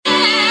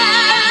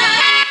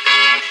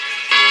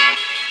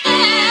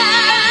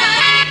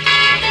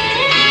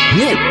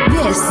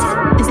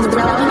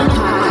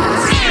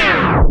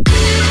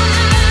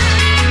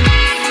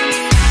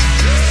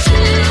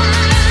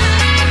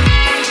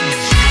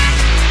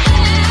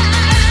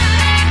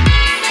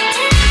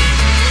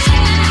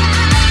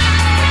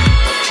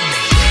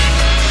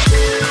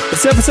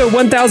episode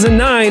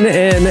 1009,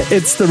 and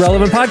it's the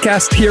Relevant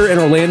Podcast here in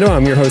Orlando.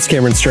 I'm your host,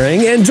 Cameron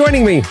Strang, and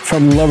joining me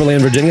from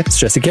Loverland, Virginia, it's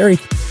Jesse Carey.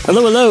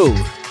 Hello, hello.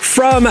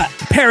 From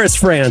Paris,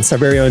 France, our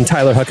very own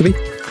Tyler Huckabee.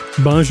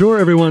 Bonjour,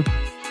 everyone.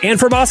 And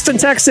from Austin,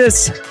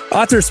 Texas,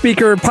 author,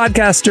 speaker,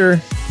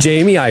 podcaster,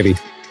 Jamie Ivey.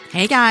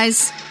 Hey,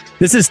 guys.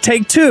 This is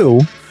take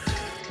two.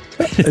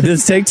 This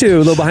is take two, a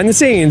little behind the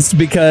scenes,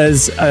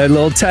 because a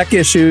little tech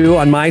issue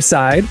on my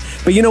side.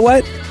 But you know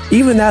what?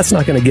 Even that's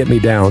not going to get me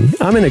down.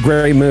 I'm in a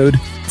great mood.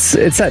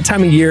 It's that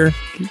time of year.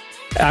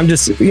 I'm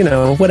just,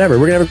 whatever.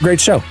 We're going to have a great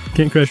show.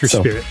 Can't crush your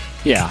spirit.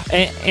 Yeah.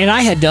 And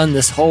I had done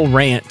this whole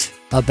rant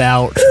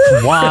about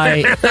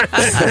why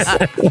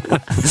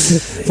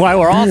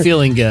we're all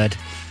feeling good.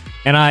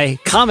 And I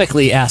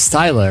comically asked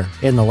Tyler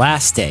in the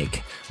last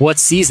take what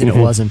season it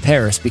was in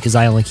Paris, because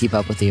I only keep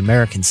up with the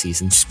American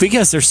seasons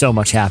because there's so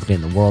much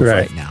happening in the world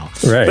right now.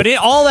 Right. But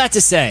all that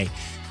to say,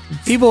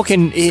 people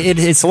can,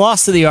 it's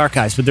lost to the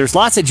archives, but there's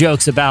lots of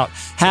jokes about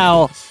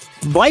how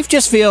life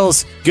just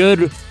feels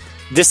good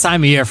this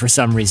time of year for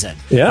some reason.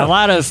 Yeah. A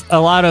lot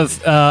of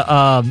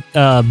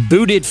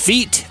booted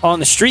feet on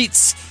the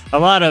streets, a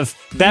lot of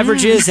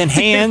beverages in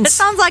hands. That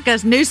sounds like a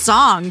new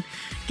song.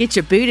 Get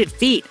your booted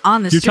feet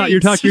on the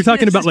streets. You're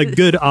talking about like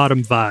good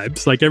autumn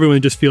vibes. Like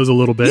everyone just feels a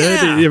little bit.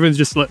 Yeah. Everyone's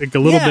just like a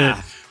little bit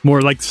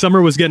more like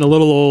summer was getting a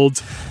little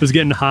old. It was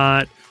getting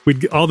hot.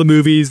 All the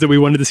movies that we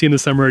wanted to see in the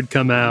summer had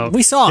come out.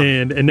 We saw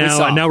and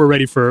now we're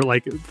ready for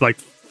like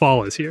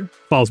fall is here.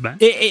 Fall's back.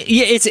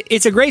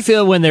 It's a great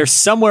feel when there's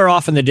somewhere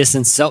off in the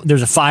distance. So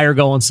there's a fire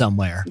going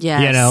somewhere.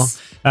 Yes.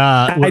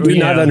 I do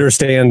not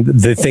understand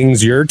the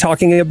things you're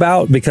talking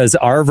about, because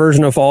our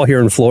version of fall here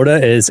in Florida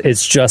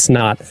it's just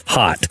not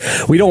hot.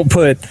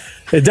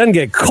 It doesn't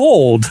get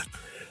cold.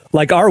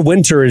 Like our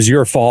winter is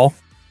your fall.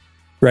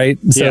 Right.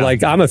 So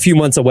I'm a few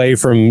months away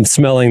from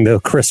smelling the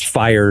crisp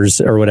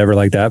fires or whatever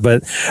like that.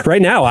 But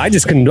right now I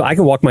can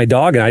walk my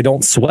dog and I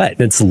don't sweat.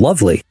 And it's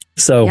lovely.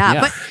 So,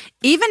 But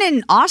even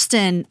in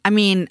Austin, I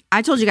mean,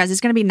 I told you guys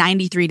it's going to be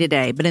 93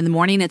 today, but in the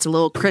morning it's a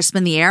little crisp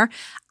in the air.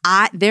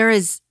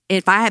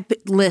 If I had to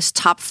list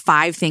top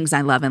 5 things I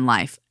love in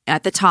life,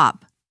 at the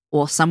top,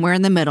 well, somewhere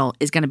in the middle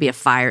is going to be a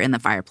fire in the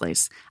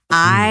fireplace.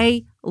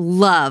 I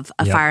love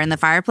a fire in the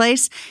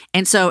fireplace.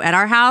 And so at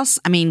our house,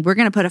 I mean, we're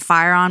going to put a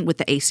fire on with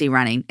the AC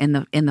running in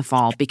the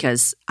fall,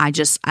 because I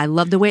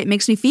love the way it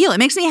makes me feel. It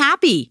makes me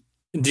happy.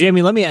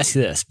 Jamie, let me ask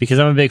you this, because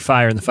I'm a big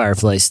fire in the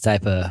fireplace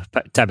type of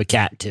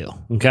cat too.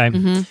 Okay.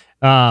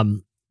 Mm-hmm.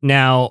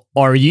 Now,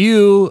 are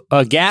you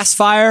a gas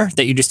fire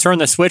that you just turn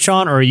the switch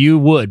on, or are you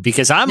wood?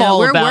 Because I'm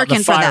all about the firewood. We're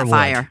working for that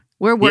fire.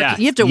 We're working. Yeah.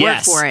 You have to work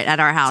for it at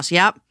our house.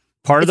 Yep.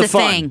 Part of the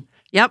fun. Thing.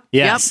 Yep.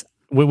 Yes.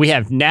 Yep. We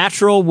have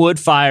natural wood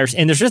fires,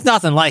 and there's just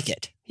nothing like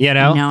it,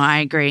 No, I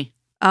agree.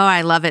 Oh,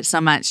 I love it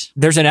so much.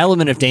 There's an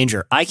element of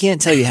danger. I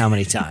can't tell you how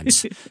many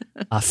times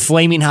a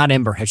flaming hot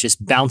ember has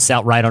just bounced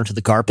out right onto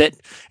the carpet,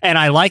 and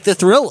I like the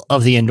thrill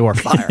of the indoor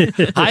fire.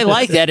 I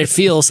like that. It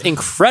feels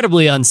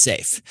incredibly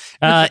unsafe.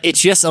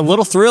 It's just a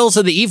little thrills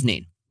of the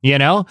evening. You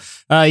got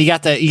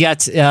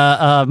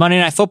Monday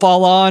Night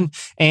Football on,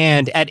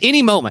 and at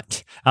any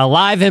moment, a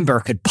live ember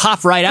could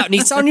pop right out, and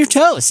it's on your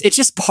toes. It's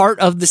just part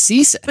of the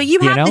season. But you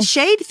have the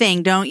shade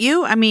thing, don't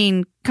you? I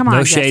mean, come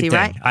on, Jesse,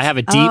 right? I have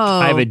a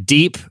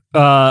deep,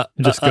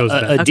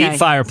 deep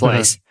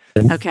fireplace.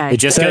 Okay, it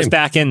just goes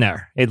back in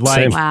there.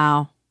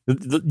 Wow.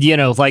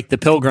 Like the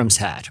Pilgrims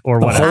hat or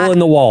whatever. A hole in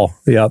the wall.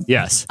 Yep.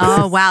 Yes.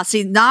 Oh, wow.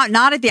 See, not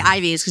at the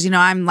Ivies, because,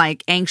 I'm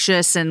like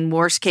anxious and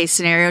worst case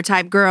scenario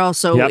type girl.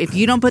 So if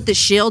you don't put the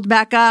shield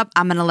back up,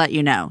 I'm going to let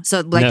you know.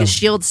 So the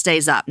shield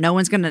stays up. No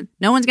one's going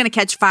to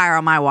catch fire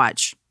on my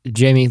watch.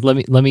 Jamie, let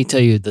me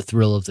tell you the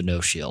thrill of the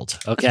no shield.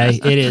 Okay.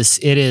 It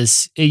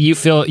is, you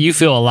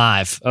feel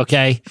alive.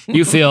 Okay.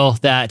 You feel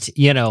that,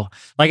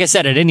 like I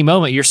said, at any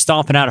moment you're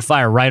stomping out a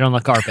fire right on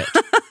the carpet.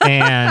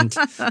 And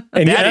that's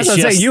what I'm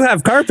saying. You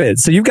have carpet,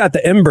 so you've got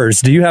the embers.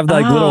 Do you have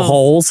little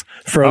holes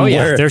from? Oh yeah,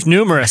 where? There's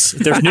numerous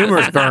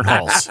burn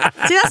holes. See,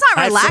 that's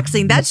not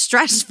relaxing. That's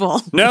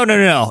stressful.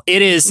 No.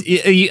 It is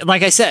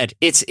like I said.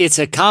 It's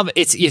a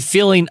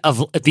feeling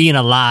of being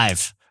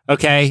alive.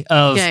 Okay.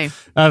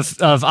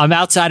 Of I'm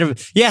outside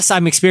of, yes,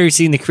 I'm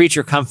experiencing the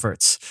creature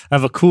comforts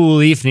of a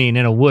cool evening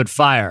in a wood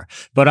fire.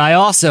 But I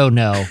also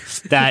know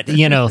that,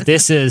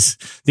 this is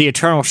the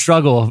eternal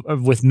struggle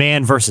with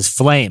man versus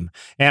flame.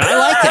 And I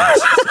like that.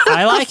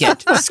 I like it.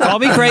 Just call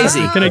me crazy.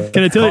 Can I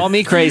tell you? Call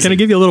me crazy. Can I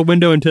give you a little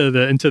window into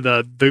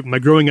my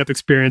growing up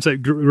experience? I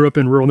grew up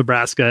in rural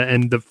Nebraska,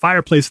 and the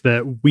fireplace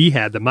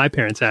that my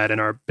parents had in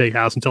our big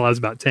house until I was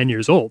about 10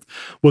 years old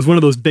was one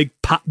of those big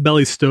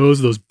potbelly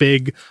stoves, those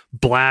big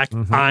black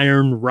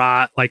iron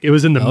wrought. Like it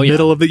was in the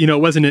middle of the,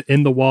 it wasn't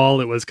in the wall.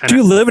 It was kind of.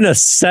 Do you live in a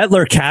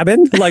settler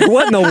cabin? Like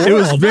what in the world? It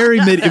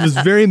was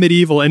very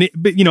medieval, and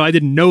but I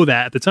didn't know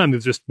that at the time. It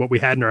was just what we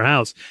had in our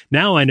house.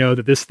 Now I know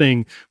that this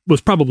thing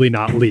was probably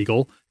not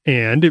legal.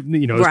 And it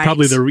was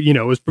probably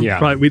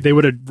probably they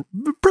would have,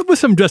 with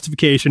some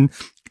justification,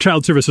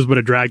 child services would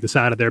have dragged us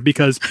out of there,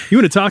 because you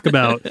want to talk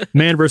about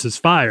man versus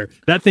fire.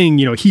 That thing,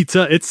 heats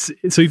up.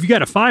 So if you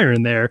got a fire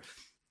in there,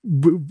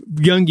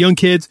 young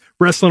kids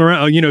wrestling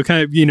around,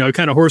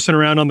 kind of horsing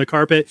around on the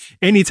carpet.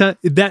 Anytime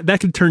that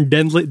could turn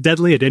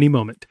deadly at any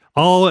moment.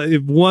 All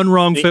one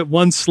wrong fit,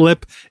 one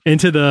slip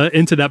into that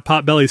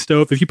potbelly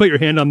stove. If you put your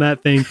hand on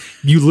that thing,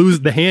 you lose.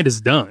 The hand is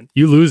done.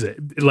 You lose it,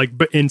 like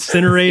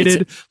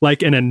incinerated,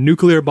 like in a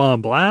nuclear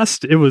bomb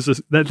blast. It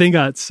was that thing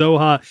got so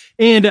hot,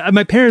 and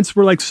my parents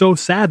were like so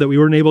sad that we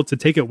weren't able to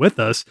take it with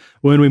us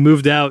when we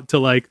moved out to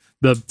like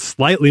the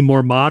slightly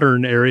more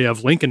modern area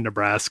of Lincoln,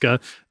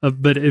 Nebraska.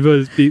 But it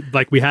was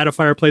like we had a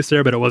fireplace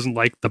there, but it wasn't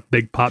like the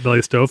big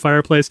potbelly stove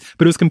fireplace.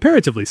 But it was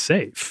comparatively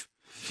safe.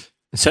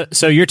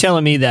 So you're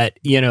telling me that,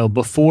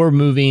 before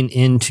moving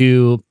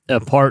into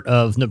a part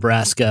of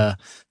Nebraska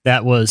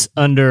that was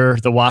under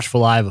the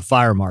watchful eye of a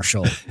fire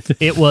marshal,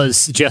 it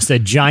was just a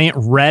giant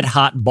red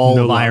hot ball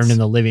of iron in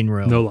the living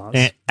room. No loss.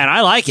 And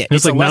I like it.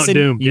 It's like a lesson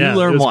Mount Doom. you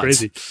learn once.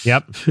 Crazy.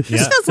 Yep.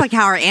 This feels like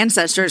how our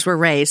ancestors were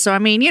raised. So, I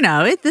mean,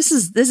 this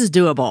is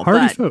doable.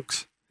 Hardy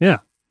folks. Yeah.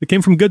 It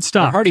came from good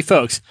stuff. Hardy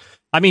folks.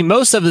 I mean,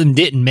 most of them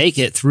didn't make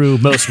it through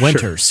most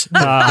winters.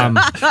 And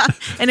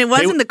it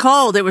wasn't the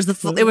cold; it was the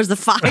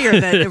fire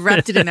that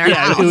erupted in their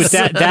house. It was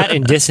that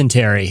and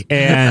dysentery.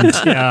 And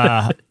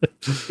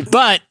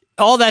but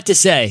all that to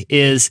say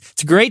is,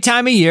 it's a great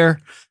time of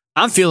year.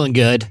 I'm feeling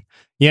good.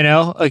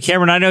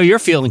 Cameron, I know you're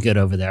feeling good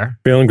over there.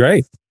 Feeling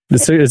great.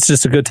 It's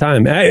just a good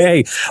time.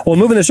 Hey, well,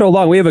 moving the show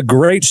along, we have a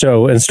great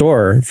show in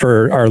store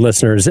for our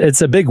listeners.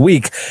 It's a big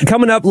week.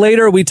 Coming up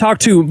later, we talk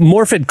to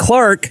Morfydd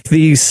Clark,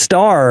 the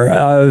star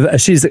of,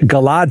 she's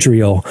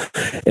Galadriel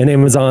in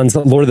Amazon's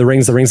Lord of the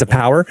Rings of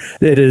Power.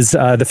 It is,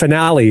 the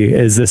finale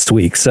is this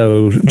week,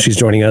 so she's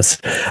joining us.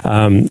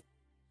 You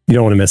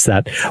don't want to miss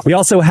that. We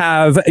also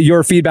have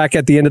your feedback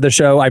at the end of the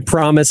show. I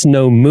promise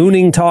no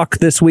mooning talk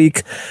this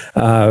week.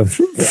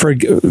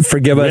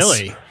 Forgive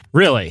us.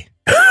 Really?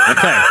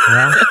 Okay.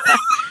 Well.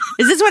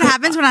 Is this what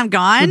happens when I'm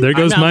gone? There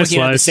goes my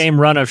slice. The same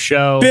run of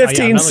show.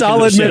 15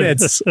 solid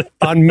minutes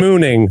on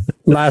mooning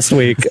last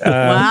week.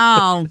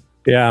 Wow.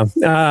 Yeah.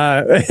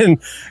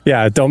 And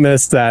yeah, don't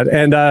miss that.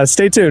 And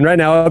stay tuned. Right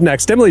now, up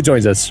next, Emily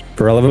joins us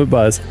for Relevant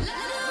Buzz.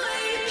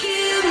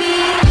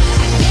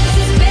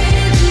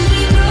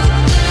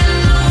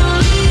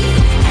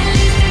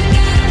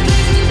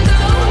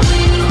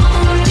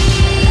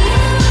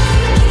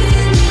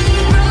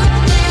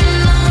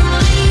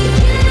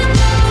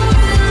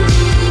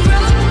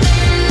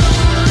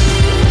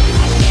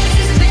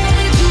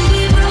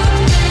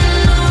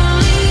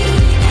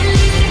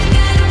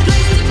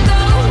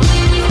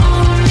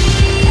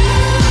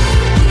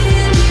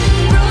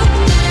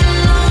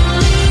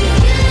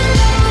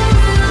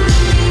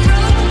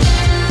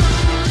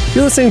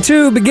 You're listening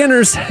to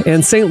Beginners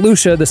and St.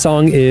 Lucia. The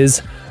song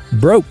is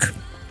Broke.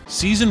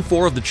 Season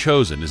 4 of The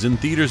Chosen is in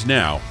theaters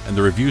now, and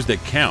the reviews that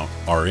count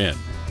are in.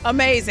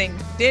 Amazing.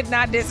 Did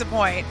not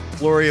disappoint.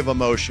 Flurry of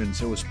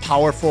emotions. It was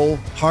powerful,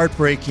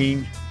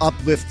 heartbreaking,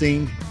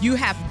 uplifting. You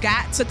have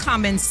got to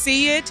come and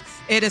see it.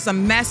 It is a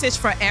message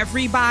for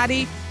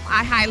everybody.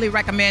 I highly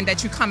recommend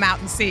that you come out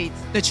and see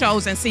The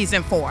Chosen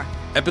Season 4.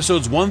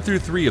 Episodes 1 through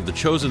 3 of The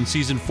Chosen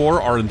Season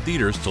 4 are in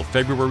theaters till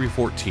February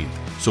 14th.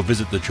 So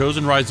visit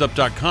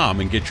thechosenriseup.com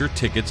and get your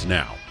tickets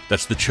now.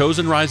 That's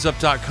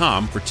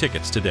thechosenriseup.com for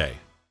tickets today.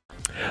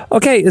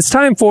 Okay, it's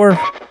time for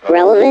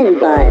Relevant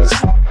Buzz.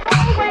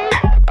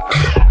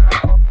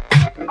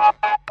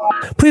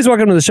 Please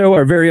welcome to the show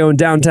our very own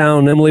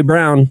downtown Emily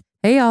Brown.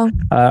 Hey, y'all.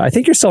 I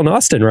think you're still in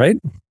Austin, right?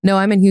 No,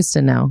 I'm in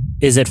Houston now.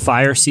 Is it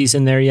fire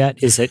season there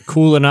yet? Is it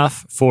cool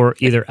enough for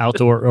either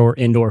outdoor or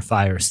indoor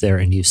fires there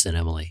in Houston,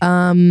 Emily?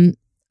 I'm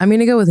going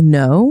to go with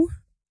no.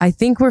 I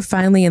think we're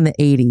finally in the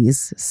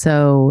 80s,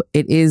 so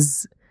it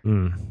is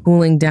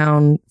cooling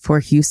down for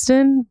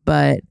Houston,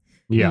 but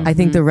yeah, I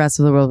think the rest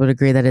of the world would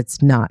agree that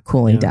it's not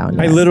cooling down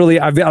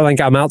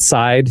yet. I'm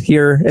outside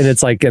here and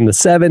it's like in the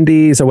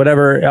 70s or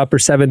whatever, upper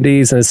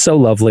 70s, and it's so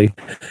lovely.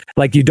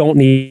 Like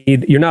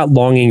you're not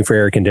longing for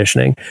air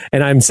conditioning.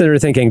 And I'm sitting there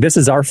thinking, this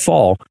is our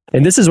fall,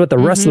 and this is what the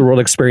rest of the world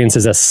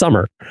experiences as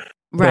summer.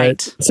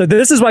 Right. So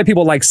this is why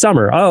people like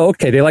summer. Oh,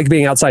 okay. They like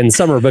being outside in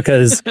summer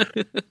because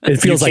it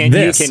feels like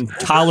this. You can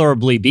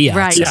tolerably be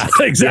outside. Right. Yeah,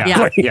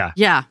 exactly.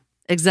 Yeah,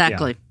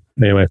 exactly. Yeah.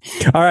 Anyway.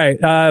 All right.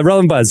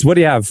 Relevant Buzz, what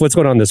do you have? What's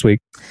going on this week?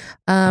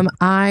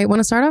 I want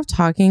to start off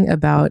talking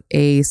about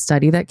a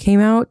study that came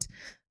out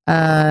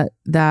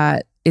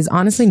that is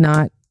honestly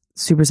not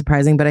super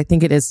surprising, but I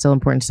think it is still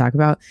important to talk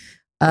about.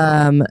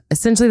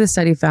 Essentially, the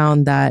study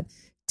found that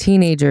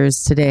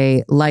teenagers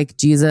today like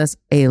Jesus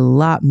a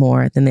lot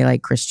more than they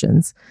like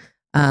Christians.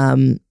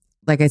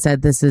 Like I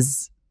said,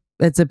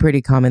 it's a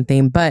pretty common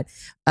theme, but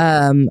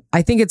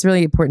I think it's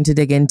really important to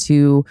dig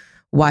into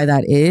why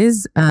that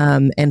is,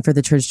 and for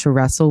the church to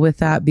wrestle with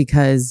that,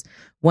 because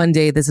one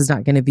day this is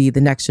not going to be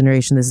the next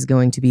generation. This is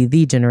going to be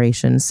the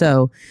generation.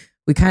 So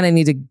we kind of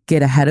need to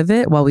get ahead of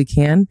it while we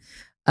can.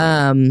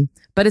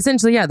 But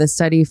essentially, the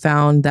study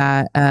found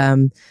that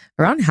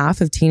around half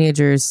of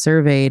teenagers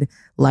surveyed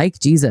like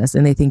Jesus,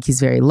 and they think he's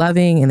very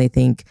loving, and they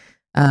think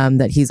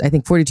that I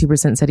think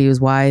 42% said he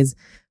was wise,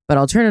 but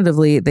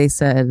alternatively, they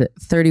said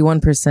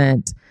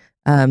 31%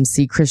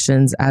 see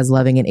Christians as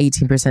loving and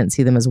 18%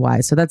 see them as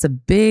wise. So that's a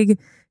big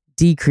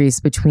decrease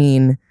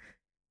between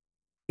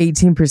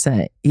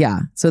 18%. Yeah.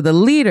 So the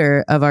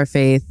leader of our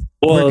faith,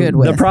 we're good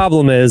with. The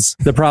problem is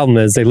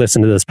they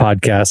listen to this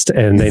podcast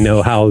and they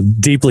know how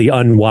deeply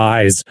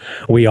unwise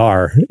we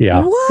are.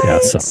 Yeah. What? Yeah,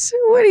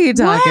 what are you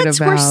talking about?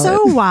 We're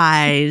so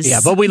wise. Yeah,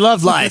 but we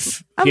love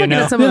life. I'm looking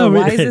at some of the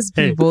wisest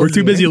people. We're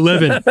too busy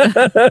living.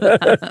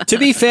 To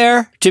be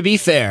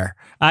fair,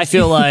 I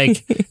feel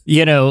like,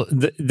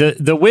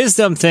 the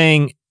wisdom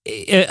thing,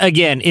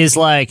 again, is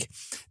like,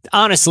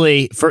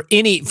 honestly, for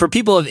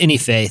people of any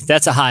faith,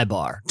 that's a high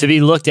bar to be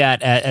looked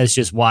at as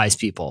just wise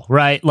people,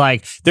 right?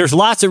 Like, there's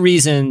lots of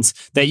reasons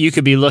that you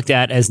could be looked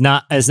at as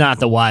not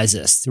the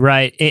wisest,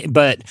 right?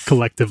 But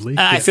collectively,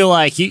 I feel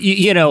like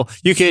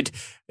you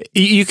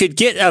could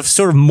get a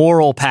sort of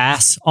moral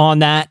pass on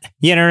that.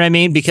 You know what I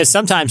mean? Because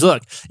sometimes,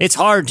 look, it's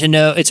hard to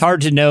know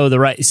the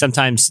right,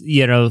 sometimes,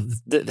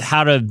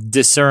 how to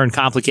discern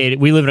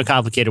complicated. We live in a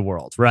complicated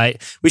world, right?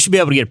 We should be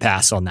able to get a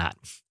pass on that.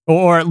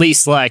 Or at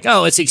least like,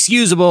 oh, it's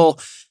excusable.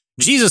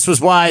 Jesus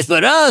was wise,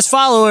 but his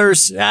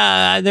followers,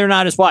 they're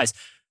not as wise.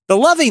 The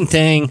loving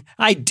thing,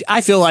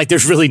 I feel like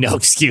there's really no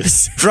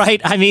excuse,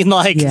 right? I mean,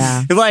 like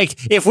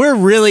if we're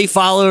really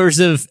followers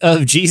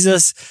of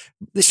Jesus,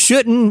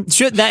 shouldn't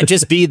that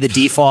just be the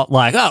default?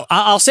 Like, oh,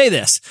 I'll say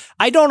this.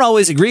 I don't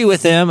always agree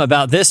with them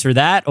about this or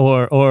that,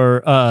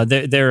 or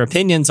their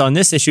opinions on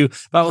this issue,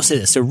 but I will say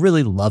this: they're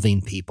really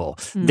loving people.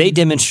 They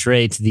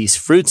demonstrate these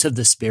fruits of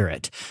the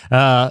Spirit,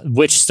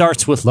 which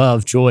starts with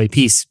love, joy,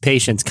 peace,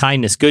 patience,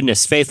 kindness,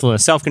 goodness,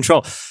 faithfulness,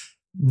 self-control.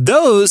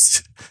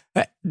 Those,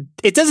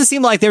 it doesn't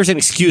seem like there's an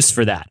excuse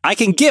for that. I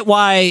can get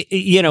why,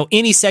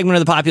 any segment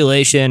of the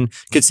population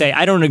could say,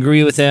 I don't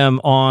agree with them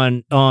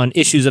on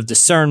issues of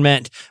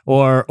discernment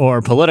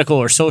or political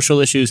or social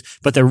issues,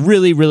 but they're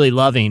really, really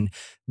loving.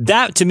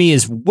 That to me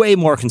is way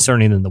more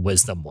concerning than the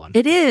wisdom one.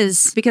 It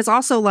is, because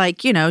also, like,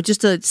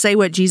 just to say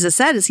what Jesus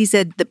said is, he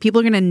said that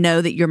people are going to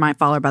know that you're my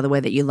follower by the way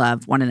that you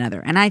love one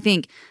another. And I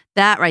think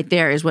that right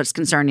there is what's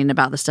concerning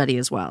about the study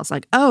as well. It's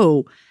like,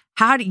 oh,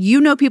 how do you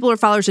know people are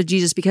followers of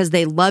Jesus because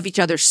they love each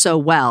other so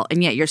well,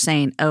 and yet you're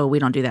saying, "Oh, we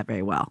don't do that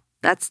very well."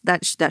 That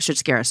should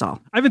scare us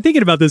all. I've been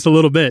thinking about this a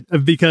little bit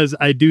because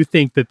I do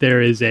think that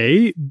there is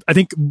I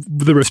think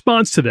the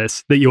response to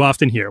this that you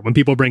often hear when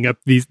people bring up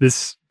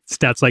this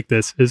stats like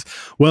this is,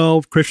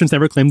 well, Christians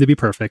never claim to be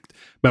perfect,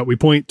 but we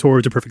point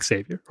towards a perfect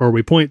Savior, or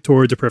we point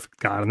towards a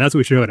perfect God, and that's what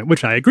we should do,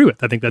 which I agree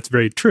with. I think that's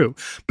very true.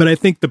 But I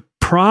think the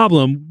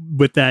problem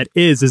with that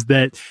is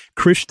that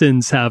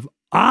Christians have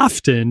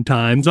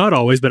oftentimes, not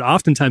always, but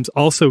oftentimes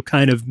also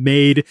kind of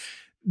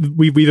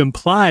we've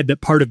implied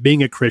that part of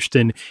being a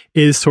Christian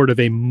is sort of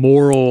a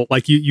moral,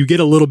 like you get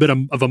a little bit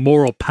of a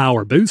moral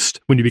power boost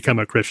when you become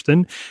a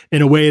Christian,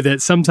 in a way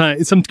that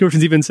sometimes some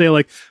Christians even say,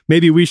 like,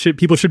 maybe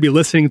people should be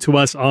listening to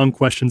us on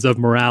questions of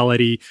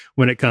morality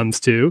when it comes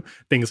to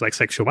things like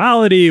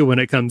sexuality, when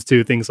it comes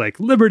to things like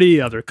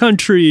liberty, other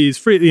countries,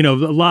 free,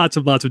 lots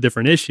of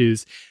different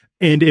issues.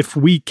 And if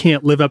we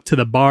can't live up to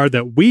the bar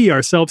that we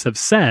ourselves have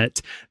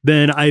set,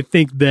 then I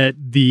think that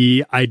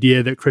the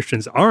idea that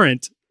Christians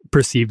aren't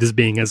perceived as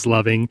being as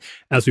loving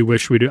as we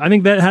wish we do, I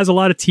think that has a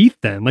lot of teeth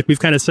then. Like,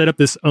 we've kind of set up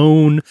this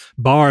own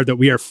bar that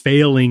we are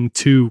failing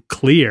to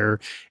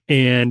clear.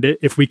 And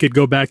if we could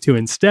go back to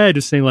instead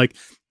just saying, like,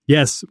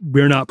 yes,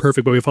 we're not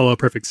perfect, but we follow a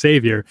perfect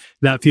Savior,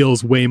 that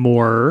feels way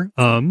more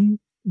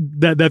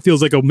that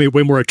feels like a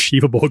way more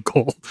achievable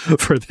goal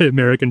for the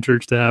American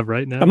church to have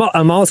right now.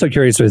 I'm also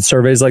curious with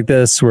surveys like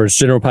this, where it's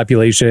general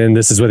population,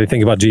 this is what they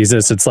think about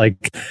Jesus. It's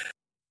like,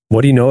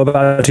 what do you know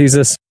about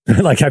Jesus?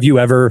 Like, have you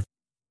ever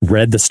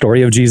read the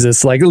story of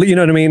Jesus? Like, you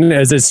know what I mean?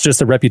 Is this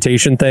just a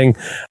reputation thing,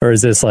 or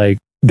is this like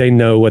they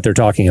know what they're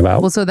talking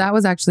about? Well, so that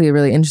was actually a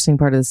really interesting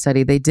part of the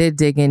study. They did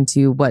dig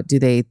into what do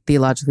they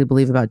theologically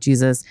believe about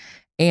Jesus.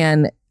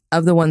 And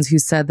of the ones who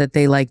said that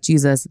they like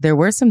Jesus, there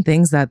were some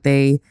things that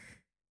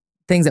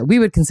we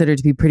would consider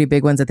to be pretty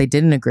big ones that they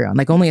didn't agree on.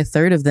 Like, only a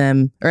third of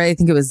them, or I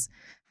think it was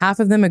half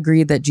of them,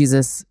 agreed that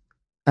Jesus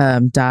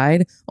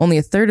died. Only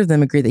a third of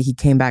them agreed that he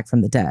came back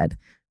from the dead,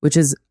 which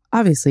is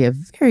obviously a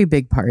very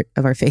big part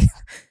of our faith.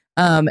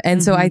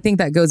 So I think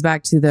that goes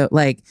back to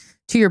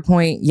to your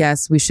point,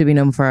 yes, we should be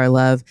known for our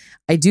love.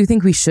 I do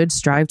think we should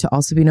strive to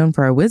also be known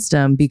for our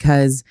wisdom,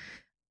 because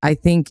I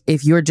think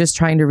if you're just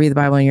trying to read the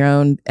Bible on your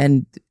own,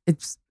 and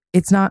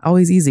it's not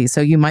always easy. So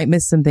you might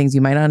miss some things.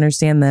 You might not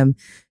understand them.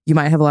 You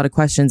might have a lot of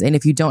questions. And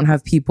if you don't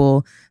have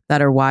people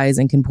that are wise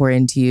and can pour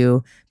into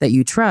you that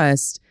you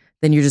trust,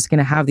 then you're just going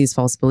to have these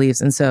false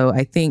beliefs. And so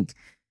I think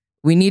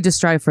we need to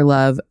strive for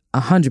love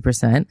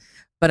 100%.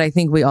 But I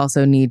think we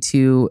also need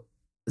to,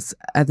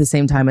 at the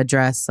same time,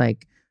 address,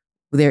 like,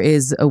 there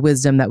is a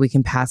wisdom that we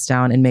can pass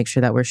down and make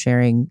sure that we're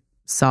sharing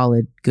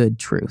solid, good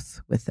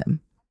truth with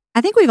them. I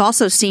think we've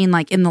also seen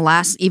like in the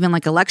last, even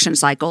like election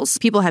cycles,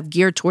 people have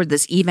geared toward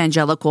this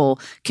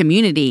evangelical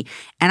community.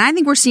 And I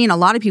think we're seeing a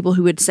lot of people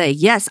who would say,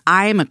 yes,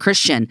 I am a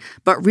Christian,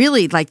 but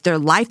really like their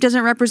life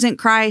doesn't represent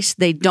Christ.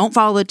 They don't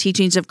follow the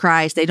teachings of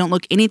Christ. They don't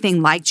look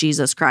anything like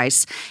Jesus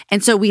Christ.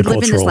 And so we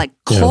live in this like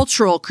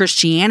cultural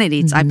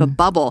Christianity type of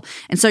bubble.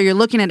 And so you're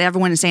looking at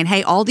everyone and saying,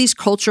 hey, all these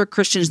culture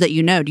Christians that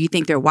you know, do you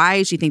think they're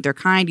wise? Do you think they're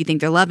kind? Do you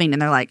think they're loving?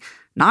 And they're like,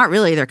 not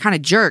really. They're kind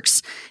of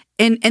jerks.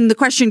 And the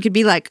question could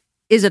be like,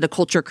 is it a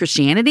culture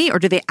Christianity, or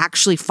do they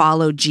actually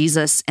follow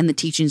Jesus and the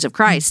teachings of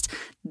Christ?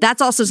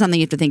 That's also something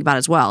you have to think about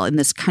as well in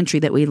this country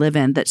that we live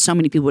in, that so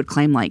many people would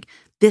claim like,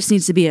 this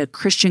needs to be a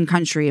Christian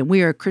country and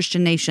we are a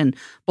Christian nation,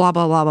 blah,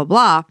 blah, blah, blah,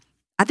 blah.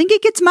 I think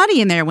it gets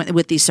muddy in there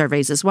with these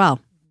surveys as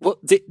well. Well,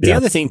 the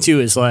other thing too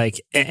is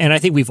like, and I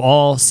think we've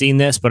all seen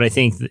this, but I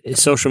think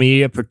social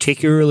media,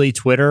 particularly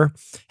Twitter,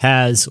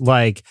 has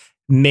like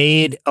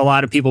made a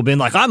lot of people been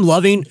like, I'm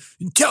loving,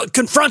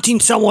 confronting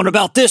someone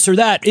about this or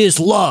that is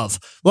love.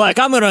 Like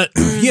I'm going to,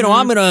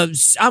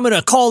 I'm going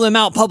to call them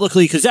out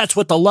publicly because that's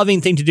what the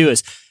loving thing to do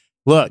is.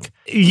 Look,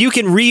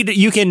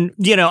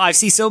 I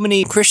see so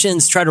many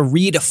Christians try to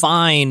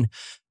redefine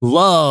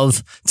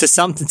love to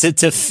something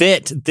to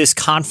fit this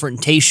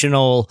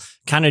confrontational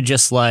kind of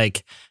just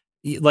like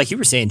you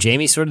were saying,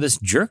 Jamie, sort of this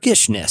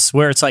jerkishness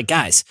where it's like,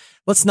 guys,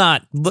 let's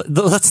not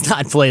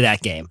play that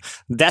game.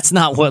 That's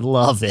not what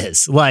love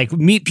is. Like,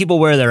 meet people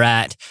where they're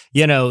at.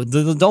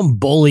 Don't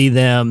bully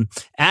them.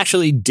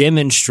 Actually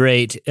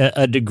demonstrate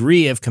a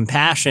degree of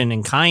compassion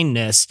and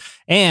kindness,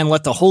 and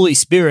let the Holy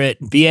Spirit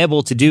be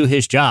able to do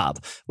his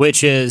job,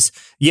 which is,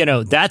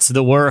 that's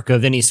the work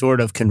of any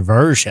sort of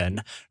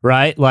conversion,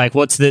 right? Like,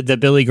 what's the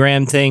Billy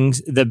Graham thing?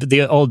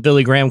 The old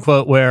Billy Graham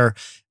quote where,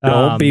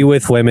 don't be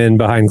with women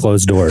behind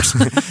closed doors.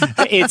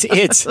 It's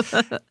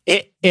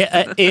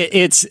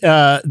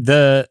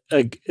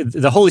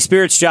the Holy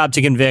Spirit's job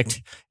to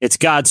convict. It's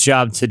God's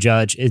job to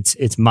judge.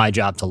 It's my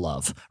job to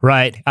love.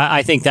 Right.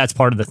 I think that's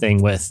part of the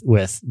thing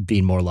with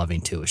being more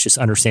loving too. It's just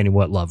understanding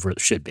what love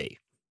should be.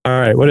 All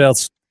right. What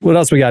else? What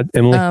else we got,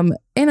 Emily?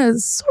 In a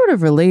sort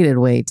of related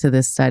way to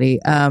this study,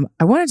 I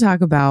want to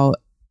talk about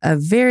a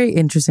very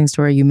interesting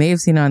story. You may have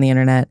seen it on the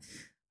internet.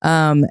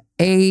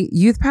 A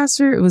youth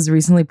pastor was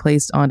recently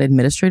placed on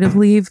administrative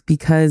leave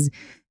because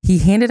he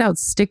handed out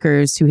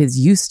stickers to his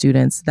youth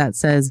students that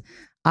says,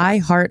 "I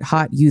heart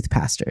hot youth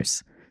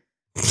pastors."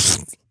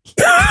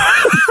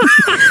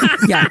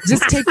 Yeah,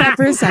 just take that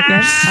for a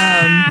second.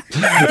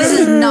 This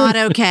is not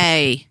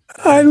okay.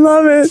 I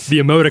love it. The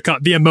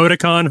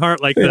emoticon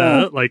heart, like the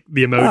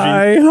emoji.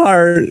 I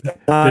heart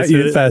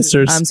youth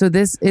pastors. So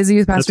this is a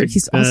youth pastor.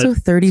 He's also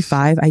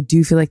 35. I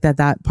do feel like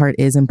that part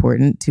is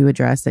important to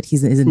address, that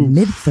he's in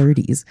mid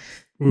 30s.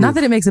 Not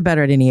that it makes it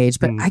better at any age,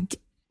 but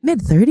mid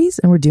 30s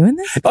and we're doing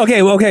this?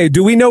 Okay.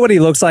 Do we know what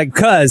he looks like?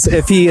 Because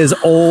if he is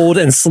old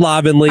and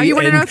slovenly, you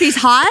want to know if he's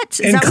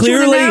hot? Is that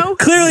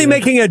clearly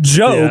making a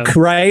joke,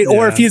 right?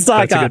 Or if he's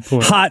like a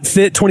hot,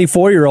 fit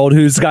 24-year-old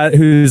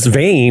who's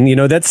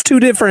vain, that's two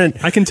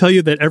different. I can tell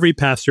you that every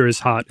pastor is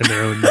hot in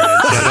their own mind.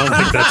 So I don't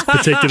think that's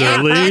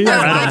particularly. And their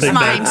wives'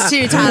 minds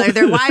too, Tyler.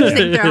 Their wives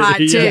think they're hot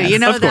too.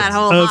 That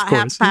whole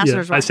hot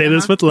pastors. I say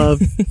this with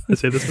love.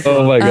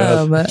 Oh my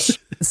God.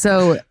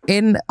 So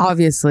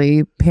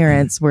obviously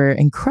parents were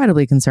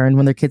incredibly concerned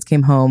when their kids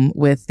came home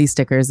with these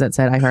stickers that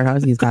said, "I heart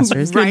hot youth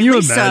pastors." Can you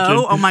imagine?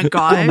 So, oh my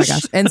gosh.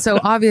 And so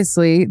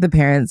obviously the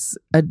parents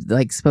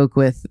spoke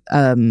with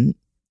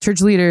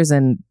church leaders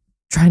and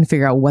trying to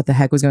figure out what the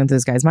heck was going through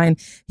this guy's mind.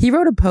 He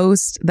wrote a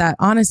post that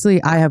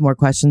honestly I have more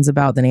questions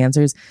about than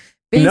answers.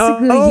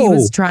 Basically, he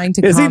was trying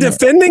to. Is he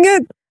defending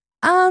it?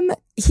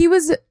 He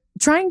was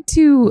trying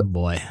to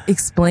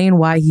explain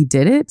why he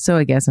did it. So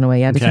I guess in a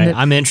way, yeah. Okay,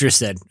 I'm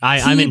interested.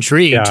 I'm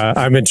intrigued. Yeah,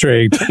 I'm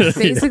intrigued.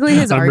 Basically,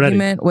 his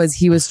argument was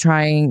he was just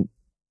trying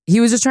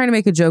to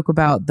make a joke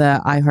about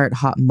the I heart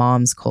hot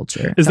moms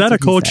culture. Is that a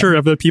culture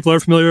of the people are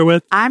familiar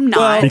with? I'm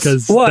not.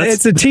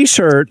 It's a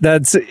t-shirt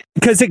that's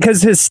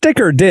because his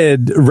sticker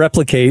did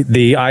replicate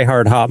the I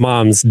heart hot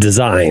moms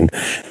design.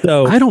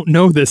 So I don't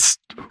know this.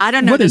 I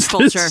don't know this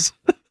culture.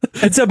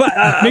 It's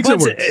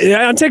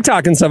on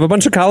TikTok and stuff. A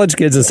bunch of college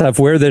kids and stuff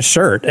wear this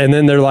shirt, and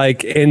then they're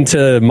like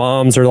into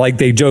moms, or like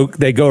they go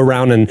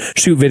around and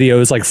shoot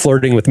videos like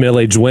flirting with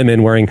middle-aged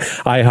women wearing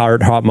 "I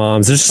heart hot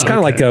moms." It's just kind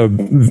of like a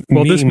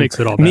this makes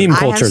it all better. meme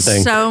culture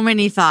thing. So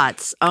many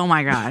thoughts. Oh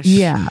my gosh.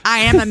 Yeah, I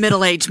am a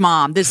middle-aged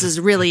mom. This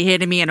is really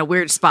hitting me in a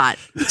weird spot.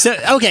 So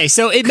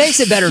it makes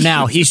it better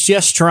now. He's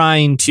just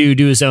trying to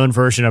do his own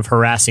version of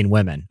harassing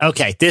women.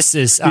 Okay, this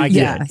is I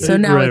get it. So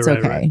now it's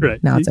okay.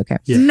 Right. Now it's okay.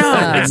 Yeah.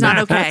 No, it's not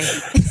okay.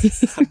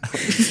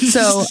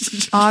 So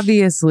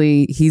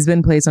obviously he's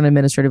been placed on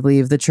administrative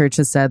leave. The church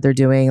has said they're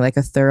doing like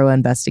a thorough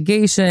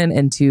investigation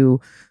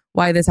into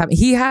why this happened.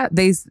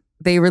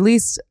 They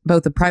released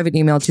both a private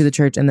email to the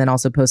church and then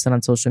also posted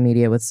on social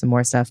media with some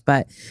more stuff.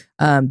 But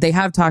they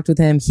have talked with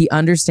him. He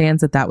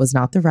understands that was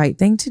not the right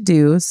thing to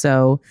do.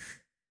 So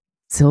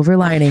silver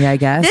lining, I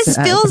guess. This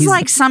feels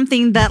like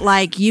something that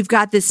like you've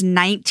got this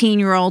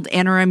 19-year-old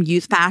interim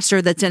youth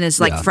pastor that's in his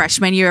like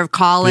freshman year of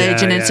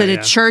college and it's at a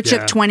church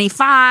at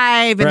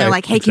 25 and they're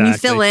like, hey, can you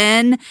fill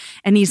in?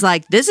 And he's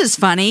like, this is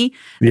funny.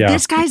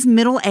 This guy's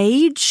middle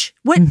age.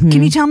 What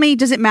can you tell me?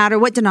 Does it matter?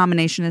 What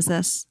denomination is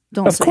this?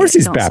 Of course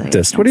he's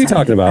Baptist. What are you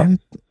talking about?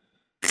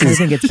 I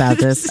think it's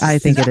Baptist. I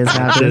think it is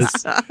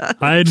Baptist.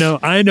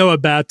 I know a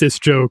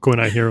Baptist joke when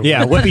I hear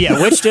one.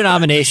 Which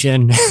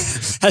denomination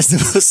has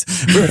the most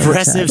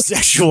repressive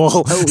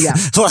sexual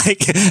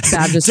like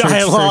Baptist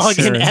dialogue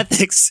and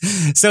ethics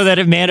so that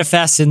it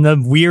manifests in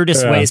the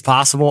weirdest ways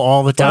possible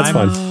all the time?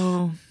 That's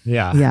fun.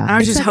 Yeah. I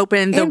was just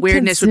hoping the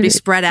weirdness would be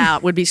spread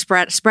out,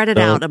 spread it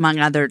out among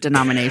other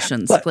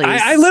denominations, please.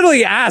 I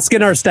literally ask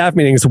in our staff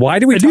meetings, why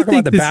do we talk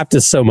about the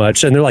Baptists so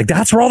much? And they're like,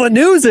 that's where all the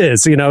news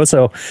is, you know?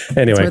 So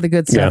anyway. That's where the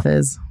good stuff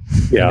is.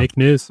 They make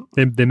news.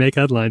 They make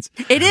headlines.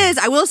 It is.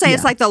 I will say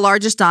it's like the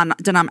largest I'm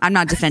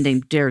not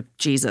defending dear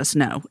Jesus.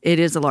 No, it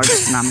is the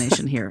largest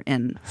denomination here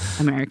in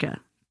America.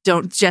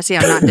 Don't, Jesse,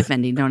 I'm not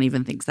defending. Don't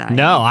even think that.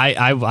 No,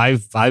 I've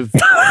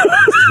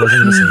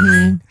wasn't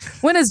gonna say.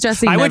 When is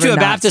Jesse? I went to a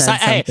Baptist.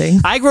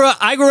 I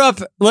grew up.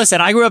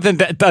 Listen, I grew up in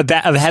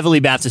a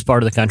heavily Baptist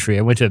part of the country.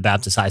 I went to a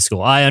Baptist high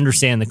school. I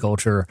understand the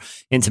culture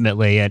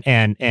intimately,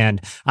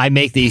 and I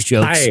make these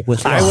jokes.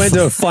 I went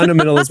to a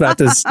fundamentalist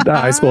Baptist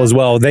high school as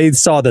well. They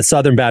saw the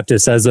Southern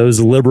Baptists as those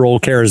liberal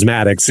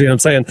charismatics. You know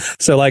what I'm saying?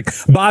 So like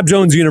Bob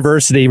Jones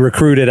University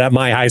recruited at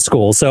my high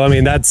school. So I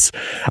mean,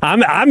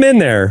 I'm in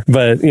there,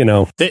 but you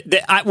know.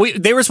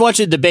 There was once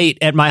a debate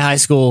at my high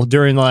school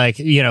during a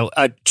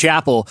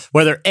chapel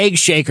whether egg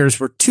shakers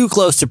were too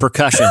close to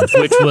percussion,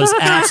 which was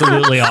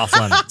absolutely off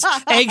limits.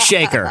 Egg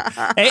shaker.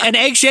 An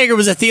egg shaker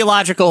was a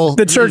theological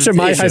The church at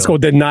my high school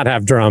did not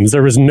have drums.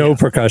 There was no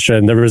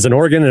percussion. There was an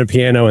organ and a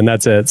piano and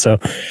that's it. So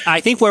I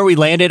think where we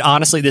landed,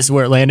 honestly, this is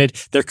where it landed.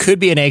 There could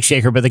be an egg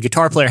shaker, but the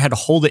guitar player had to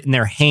hold it in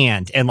their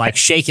hand and like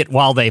shake it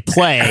while they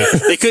play.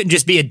 They couldn't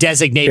just be a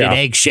designated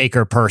egg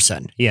shaker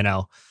person, you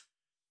know.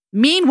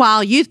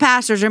 Meanwhile, youth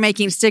pastors are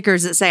making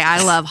stickers that say,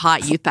 I love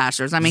hot youth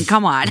pastors. I mean,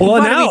 come on. Well,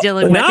 what are we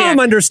dealing with now here? I'm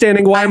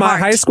understanding why my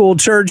high school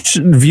church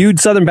viewed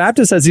Southern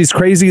Baptists as these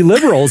crazy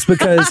liberals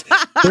because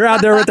they're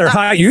out there with their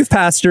hot youth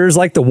pastors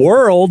like the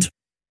world.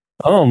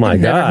 Oh, my gosh.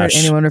 I've never heard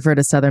anyone refer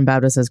to Southern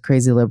Baptists as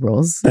crazy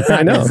liberals.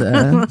 I know.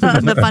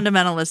 The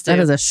fundamentalists do. That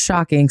is a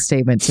shocking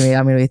statement to me.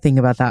 I'm going to be thinking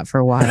about that for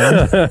a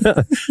while.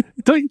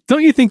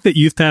 Don't you think that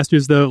youth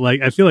pastors, though,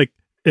 like, I feel like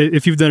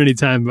if you've done any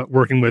time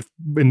working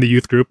in the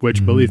youth group,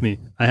 which believe me,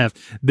 I have,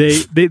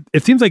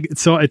 it seems like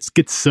it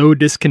gets so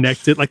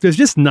disconnected. Like there's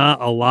just not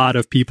a lot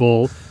of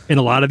people in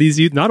a lot of these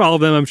youth, not all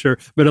of them, I'm sure,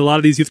 but a lot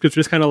of these youth groups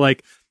are just kind of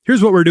like,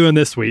 here's what we're doing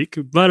this week.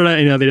 Blah, blah, blah,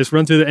 you know, they just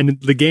run through and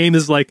the game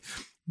is like,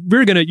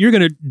 you're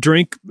gonna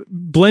drink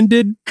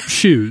blended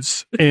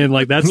shoes, and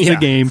like that's the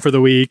game for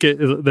the week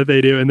that they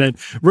do, and then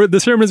the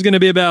sermon is going to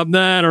be about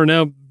I don't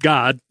know,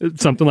 God,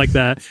 something like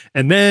that,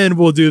 and then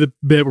we'll do the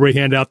bit where we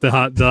hand out the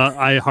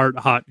I Heart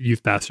Hot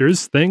Youth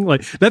Pastors thing.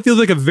 Like that feels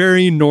like a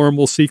very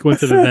normal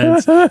sequence of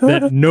events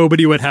that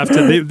nobody would have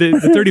to. The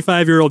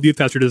 35-year-old youth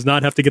pastor does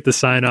not have to get the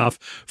sign off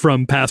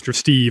from Pastor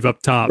Steve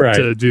up top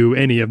to do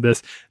any of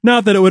this.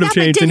 Not that it would have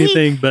changed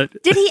anything, but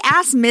did he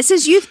ask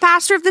Mrs. Youth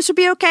Pastor if this would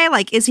be okay?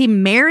 Like, is he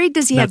married?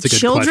 Does he have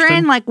children?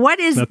 Question. Like, what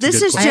is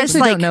this? Is I just actually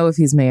like don't know if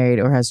he's married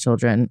or has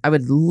children. I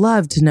would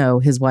love to know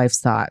his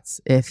wife's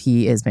thoughts if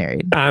he is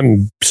married.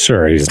 I'm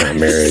sure he's not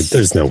married.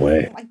 There's no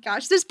way. Oh my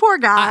gosh, this poor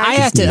guy. I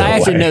have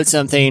to note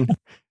something.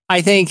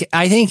 I think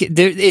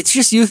it's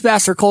just youth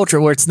pastor culture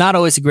where it's not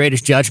always the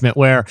greatest judgment.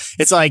 Where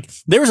it's like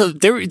there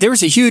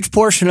was a huge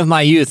portion of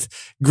my youth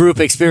group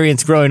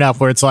experience growing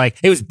up where it's like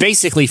it was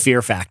basically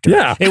Fear Factor.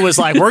 Yeah, it was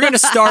like we're going to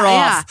start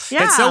off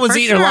and someone's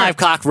eating a live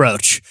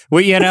cockroach.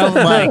 Well, you know,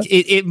 like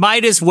it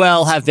might as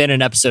well have been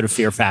an episode of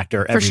Fear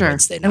Factor every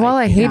Wednesday night. And while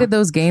I hated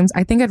those games,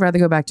 I think I'd rather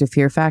go back to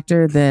Fear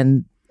Factor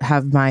than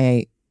have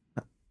my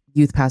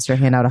youth pastor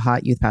hand out a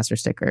hot youth pastor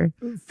sticker.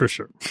 For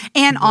sure.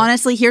 And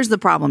honestly, here's the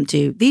problem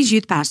too. These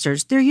youth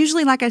pastors, they're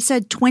usually, like I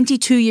said,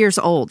 22 years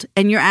old,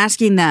 and you're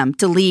asking them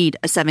to lead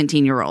a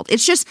 17-year-old.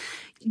 It's just,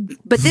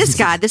 but this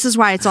guy, this is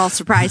why it's all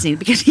surprising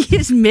because he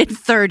is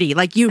mid-30.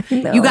 Like you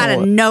got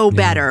to know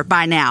better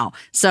by now.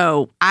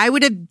 So I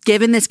would have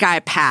given this guy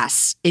a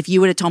pass if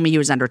you would have told me he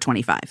was under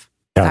 25.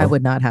 I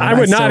would not have. I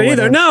would not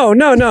either.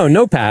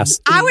 No pass.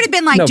 I would have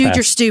been like, dude,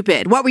 you're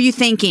stupid. What were you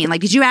thinking?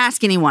 Like, did you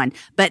ask anyone?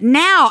 But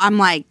now I'm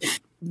like,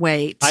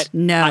 wait,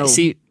 no.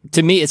 See,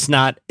 to me, it's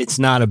not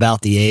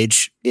about the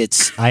age.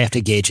 I have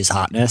to gauge his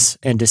hotness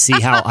and to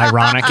see how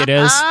ironic it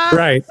is.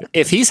 Right.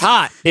 If he's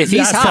hot,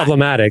 that's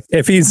problematic.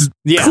 If he's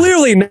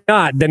clearly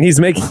not, then he's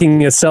making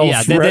himself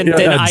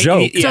a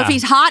joke. So if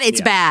he's hot, it's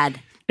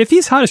bad. If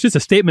he's hot, it's just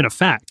a statement of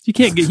fact. You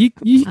can't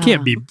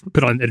can't be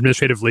put on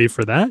administrative leave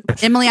for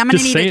that. Emily, I'm going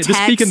to need a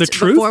text the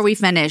truth before we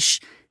finish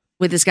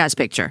with this guy's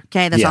picture.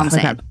 Okay, that's all I'm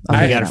saying.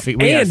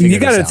 You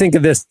got to think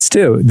of this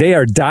too. They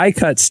are die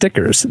cut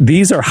stickers.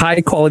 These are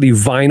high quality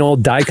vinyl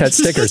die cut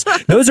stickers.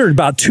 Those are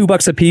about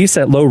 $2 a piece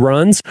at low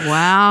runs.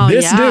 Wow.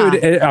 This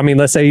dude, I mean,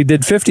 let's say he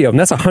did 50 of them.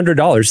 That's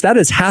 $100. That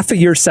is half a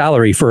year's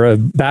salary for a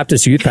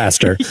Baptist youth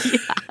pastor.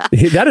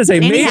 That is a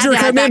major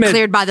commitment.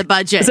 Cleared by the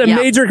budget. It's a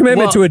major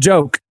commitment to a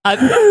joke.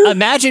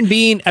 Imagine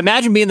being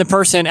the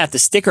person at the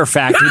sticker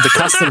factory, the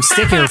custom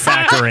sticker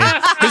factory.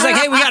 He's like,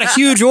 hey, we got a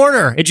huge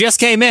order. It just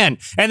came in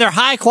and they're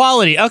high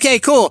quality. Okay,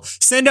 cool.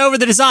 Send over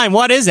the design.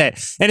 What is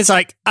it? And it's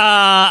like,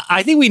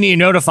 I think we need to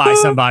notify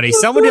somebody.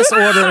 Someone just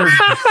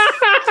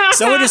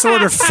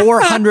ordered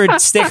 400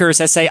 stickers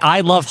that say,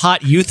 I love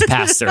hot youth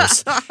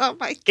pastors. Oh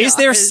my God. Is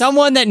there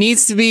someone that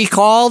needs to be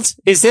called?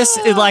 Is this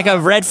like a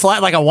red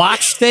flag, like a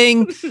watch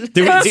thing?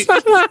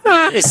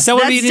 Is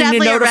someone needing to be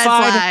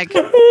notified?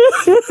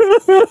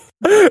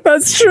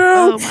 That's true.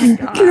 Oh my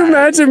God. Can you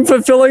imagine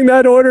fulfilling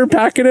that order,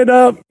 packing it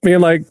up, being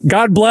like,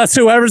 God bless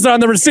whoever's on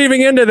the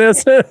receiving end of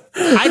this?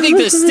 I think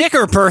the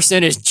sticker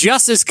person is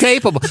just as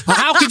capable.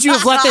 How could you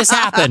have let this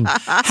happen?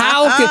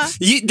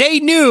 They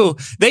knew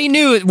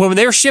when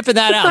they were shipping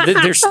that out,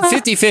 there's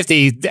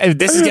 50-50.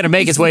 This is going to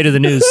make its way to the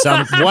news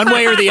one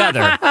way or the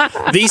other.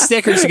 These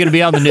stickers are going to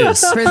be on the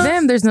news. For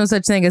them, there's no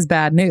such thing as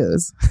bad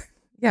news.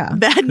 Yeah.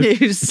 Bad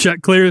news.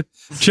 Check clear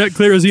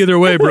is either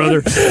way,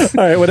 brother.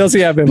 All right. What else do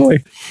you have,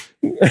 Emily?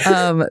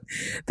 The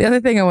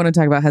other thing I want to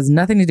talk about has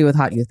nothing to do with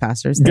hot youth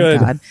pastors. Thank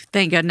God.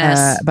 Thank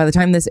goodness. By the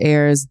time this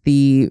airs,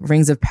 the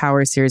Rings of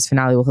Power series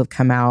finale will have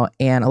come out,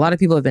 and a lot of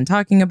people have been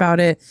talking about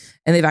it,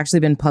 and they've actually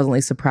been pleasantly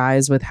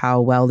surprised with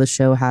how well the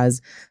show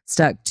has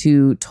stuck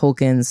to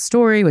Tolkien's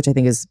story, which I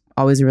think is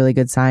always a really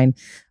good sign.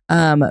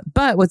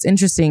 But what's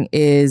interesting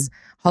is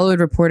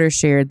Hollywood Reporter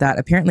shared that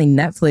apparently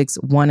Netflix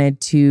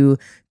wanted to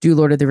do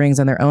Lord of the Rings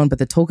on their own, but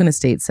the Tolkien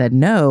estate said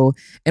no.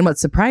 And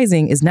what's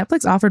surprising is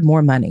Netflix offered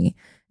more money.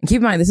 And keep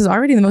in mind, this is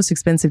already the most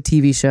expensive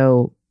TV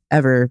show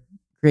ever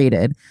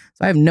created.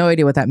 So I have no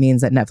idea what that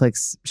means that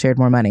Netflix shared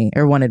more money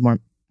or wanted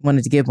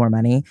to give more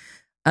money.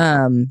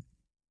 Yeah,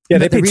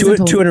 they paid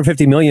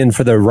 $250 million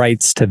for the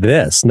rights to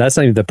this, and that's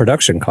not even the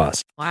production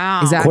cost.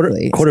 Wow,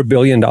 exactly, $250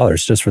 million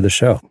just for the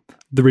show.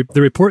 The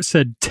report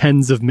said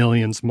tens of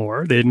millions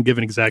more. They didn't give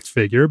an exact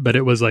figure, but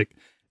it was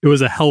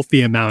a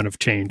healthy amount of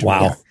change.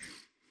 Wow,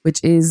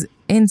 which is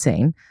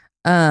insane.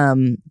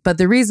 But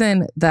the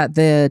reason that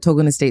the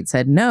Tolkien estate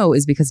said no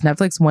is because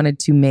Netflix wanted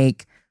to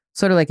make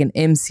sort of like an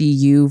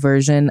MCU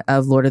version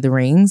of Lord of the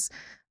Rings.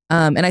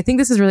 And I think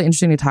this is really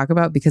interesting to talk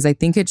about because I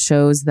think it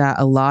shows that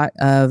a lot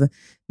of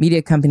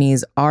media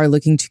companies are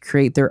looking to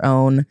create their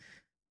own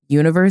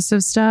universe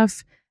of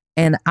stuff.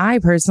 And I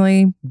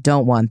personally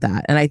don't want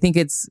that. And I think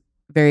it's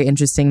very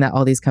interesting that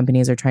all these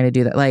companies are trying to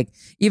do that. Like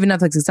even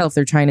Netflix itself,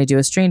 they're trying to do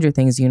a Stranger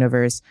Things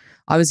universe.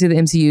 Obviously the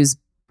MCU is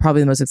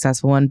probably the most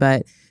successful one,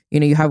 but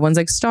you have ones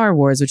like Star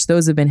Wars, which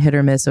those have been hit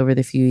or miss over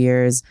the few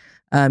years.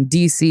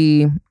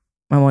 DC,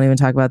 I won't even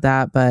talk about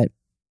that, but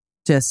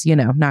just,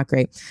 not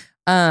great.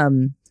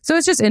 So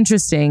it's just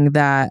interesting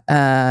that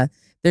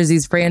there's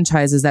these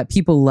franchises that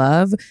people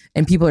love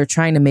and people are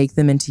trying to make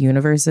them into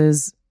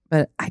universes,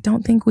 but I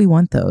don't think we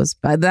want those.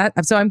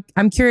 So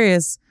I'm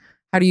curious,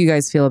 how do you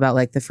guys feel about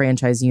like the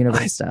franchise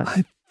universe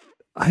stuff?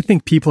 I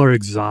think people are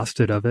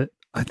exhausted of it.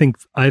 I think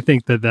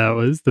that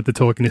the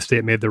Tolkien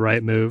estate made the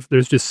right move.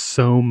 There's just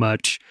so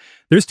much.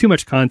 There's too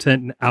much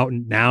content out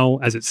now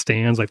as it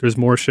stands. Like there's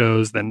more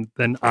shows than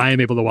I am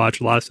able to watch.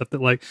 A lot of stuff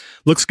that like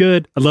looks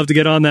good. I'd love to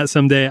get on that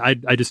someday.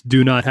 I just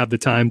do not have the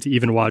time to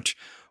even watch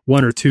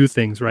one or two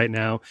things right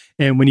now.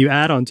 And when you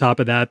add on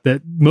top of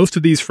that most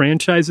of these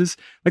franchises,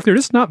 like they're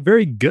just not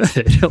very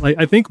good. Like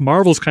I think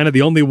Marvel's kind of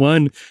the only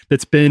one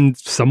that's been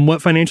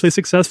somewhat financially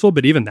successful,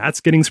 but even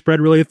that's getting spread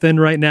really thin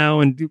right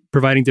now and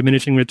providing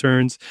diminishing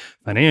returns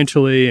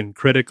financially and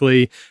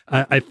critically.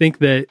 I think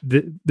that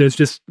there's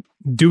just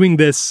doing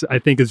this, I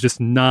think, is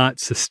just not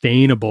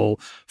sustainable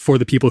for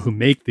the people who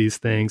make these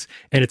things.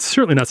 And it's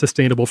certainly not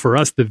sustainable for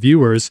us, the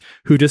viewers,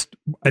 who just,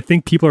 I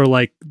think people are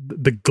like,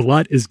 the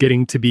glut is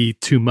getting to be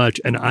too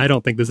much. And I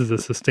don't think this is a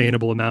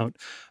sustainable amount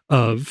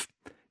of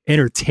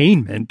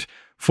entertainment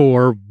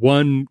for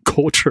one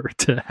culture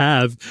to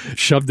have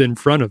shoved in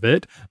front of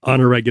it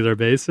on a regular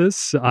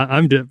basis.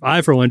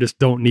 I for one just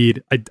don't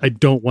need, I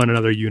don't want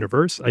another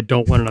universe. I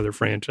don't want another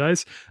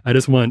franchise. I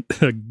just want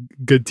a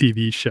good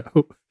TV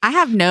show. I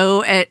have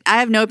no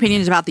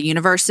opinions about the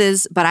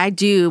universes, but I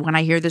do, when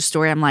I hear this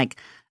story, I'm like,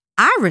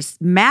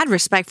 mad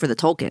respect for the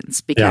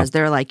Tolkiens because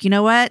they're like, you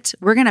know what?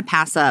 We're going to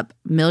pass up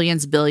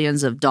millions,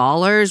 billions of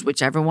dollars,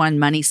 whichever one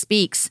money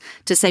speaks,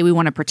 to say we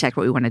want to protect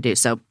what we want to do.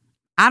 So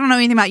I don't know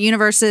anything about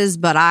universes,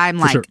 but I'm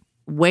like,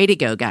 way to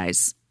go,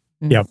 guys.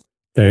 Yep.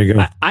 There you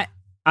go.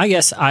 I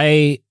guess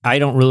I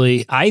don't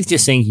really, I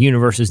just think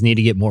universes need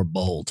to get more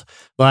bold.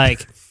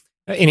 Like,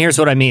 and here's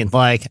what I mean.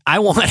 Like, I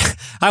want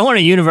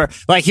a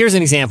universe. Like, here's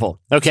an example.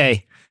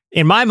 Okay.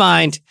 In my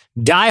mind,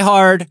 Die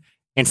Hard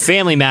and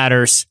Family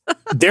Matters,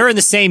 they're in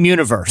the same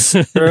universe.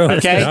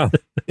 Okay. Yeah.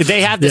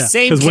 They have the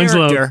same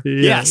character.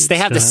 Yes. They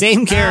have the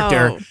same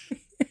character.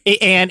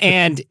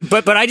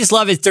 But I just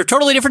love it. They're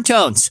totally different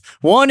tones.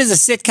 One is a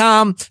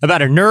sitcom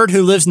about a nerd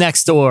who lives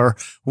next door.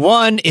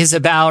 One is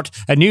about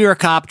a New York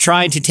cop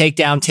trying to take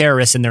down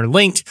terrorists, and they're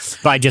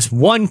linked by just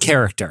one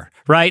character.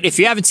 Right? If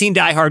you haven't seen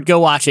Die Hard, go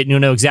watch it and you'll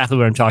know exactly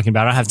what I'm talking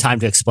about. I don't have time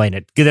to explain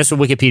it. That's what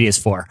Wikipedia is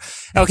for.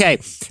 Okay.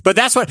 But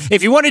that's what,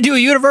 if you want to do a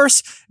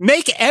universe,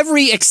 make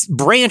every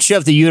branch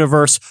of the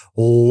universe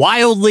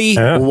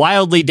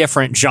wildly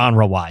different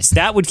genre-wise.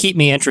 That would keep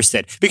me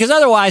interested, because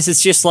otherwise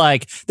it's just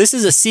like, this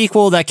is a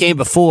sequel that came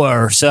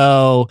before.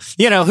 So,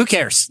 who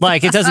cares?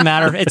 Like, it doesn't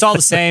matter. It's all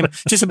the same.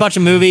 Just a bunch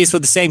of movies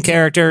with the same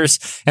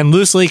characters and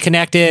loosely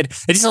connected.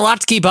 It's just a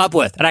lot to keep up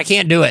with, and I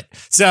can't do it.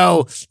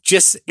 So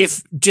just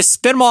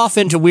spin them off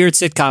into weird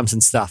sitcoms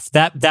and stuff.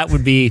 That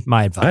would be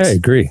my advice. I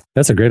agree.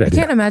 That's a great idea.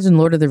 I can't imagine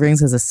Lord of the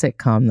Rings as a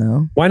sitcom,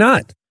 though. Why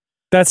not?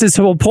 That's his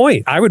whole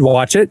point. I would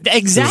watch it.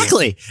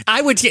 Exactly.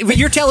 I would.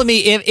 You're telling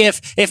me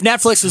if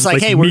Netflix was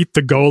like, hey, meet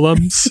the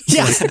golems.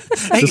 Yeah.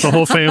 Just the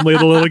whole family of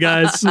the little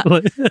guys.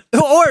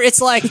 Or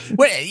it's like,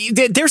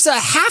 there's a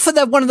half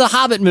of one of the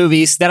Hobbit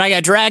movies that I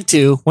got dragged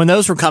to when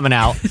those were coming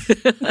out.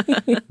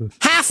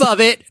 Half of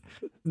it,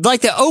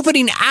 like the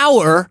opening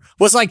hour,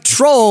 was like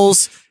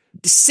trolls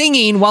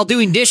singing while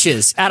doing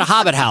dishes at a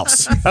Hobbit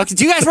house. Okay,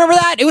 do you guys remember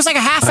that? It was like a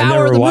half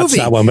hour of the movie. I never watched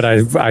that one, but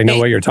I know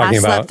what you're talking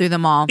about. I slept through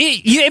them all.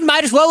 It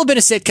might as well have been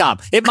a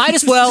sitcom. It might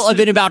as well have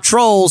been about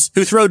trolls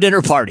who throw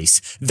dinner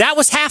parties. That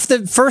was half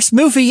the first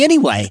movie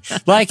anyway.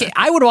 Like,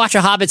 I would watch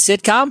a Hobbit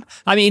sitcom.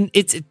 I mean,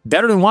 it's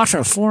better than watching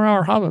a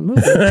 4-hour Hobbit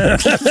movie.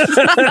 Tell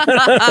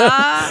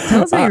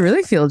us how you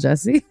really feel,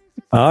 Jesse.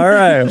 All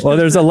right. Well,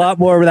 there's a lot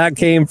more where that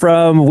came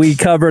from. We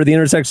cover the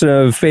intersection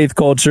of faith,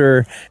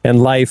 culture,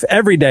 and life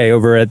every day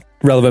over at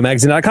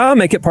relevantmagazine.com.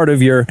 Make it part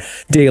of your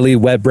daily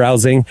web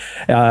browsing.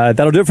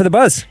 That'll do it for The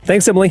Buzz.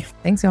 Thanks, Emily.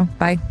 Thanks, y'all.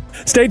 Bye.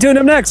 Stay tuned.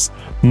 Up next,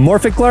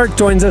 Morfydd Clark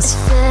joins us.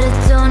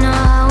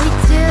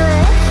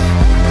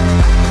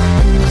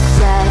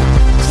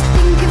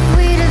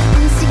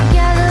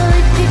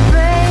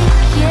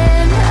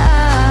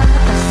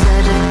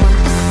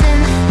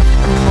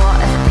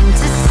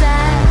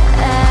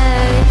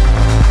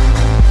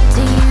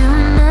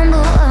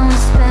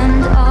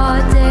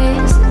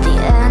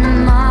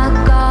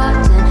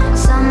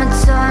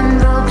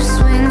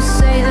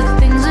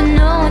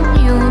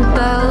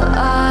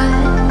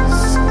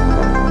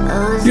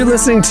 You're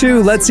listening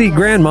to Let's Eat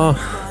Grandma.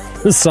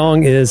 The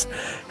song is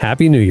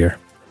Happy New Year.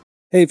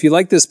 Hey, if you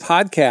like this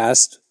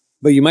podcast,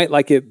 but you might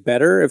like it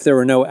better if there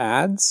were no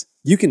ads,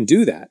 you can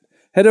do that.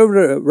 Head over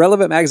to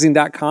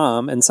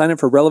relevantmagazine.com and sign up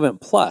for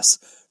Relevant Plus.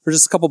 For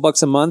just a couple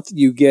bucks a month,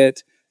 you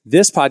get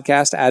this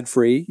podcast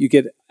ad-free. You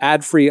get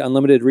ad-free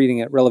unlimited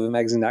reading at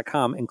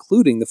relevantmagazine.com,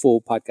 including the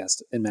full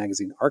podcast and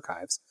magazine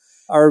archives,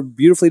 our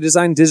beautifully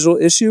designed digital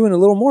issue, and a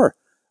little more.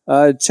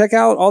 Check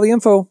out all the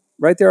info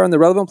right there on the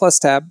Relevant Plus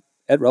tab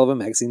at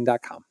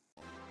relevantmagazine.com.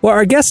 Well,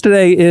 our guest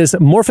today is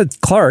Morfydd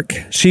Clark.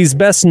 She's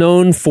best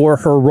known for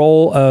her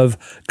role of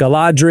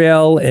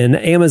Galadriel in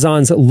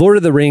Amazon's Lord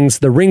of the Rings,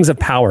 The Rings of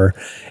Power,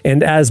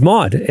 and as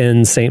Maud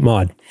in Saint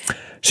Maud.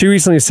 She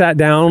recently sat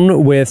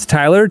down with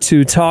Tyler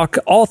to talk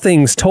all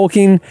things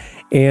Tolkien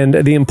and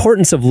the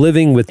importance of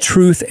living with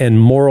truth and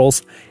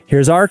morals.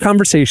 Here's our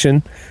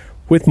conversation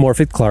with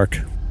Morfydd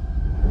Clark.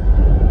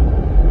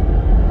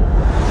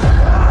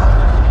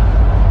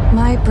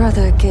 My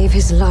brother gave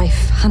his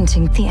life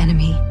hunting the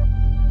enemy.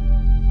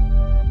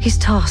 His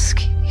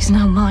task is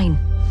now mine.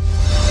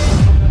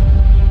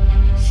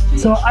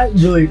 So I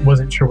really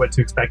wasn't sure what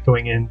to expect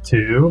going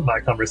into my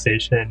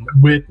conversation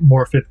with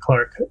Morfydd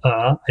Clark.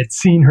 I'd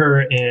seen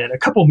her in a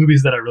couple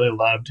movies that I really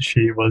loved.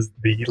 She was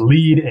the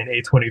lead in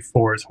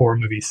A24's horror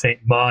movie Saint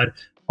Maud.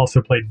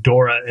 Also played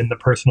Dora in The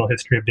Personal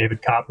History of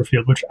David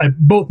Copperfield,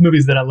 both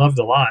movies that I loved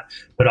a lot.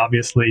 But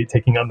obviously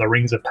taking on The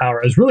Rings of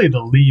Power as really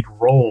the lead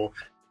role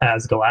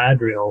as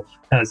Galadriel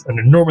has an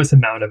enormous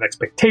amount of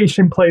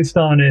expectation placed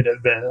on it,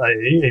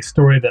 a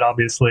story that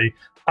obviously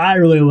I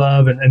really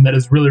love and that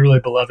is really, really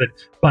beloved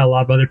by a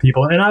lot of other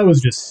people. And I was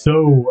just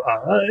so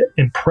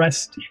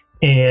impressed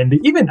and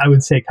even, I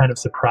would say, kind of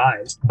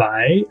surprised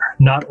by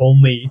not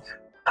only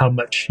how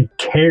much she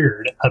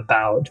cared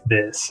about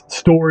this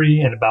story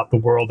and about the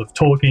world of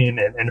Tolkien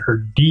and her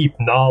deep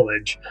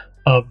knowledge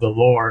of the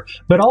lore,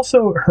 but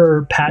also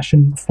her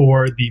passion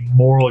for the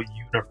moral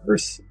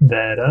universe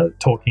that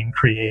Tolkien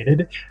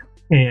created,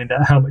 and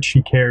how much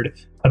she cared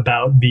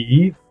about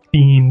the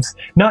themes,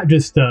 not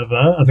just of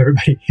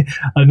everybody,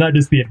 not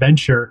just the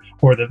adventure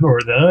or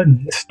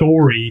the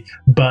story,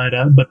 but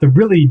the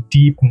really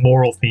deep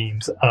moral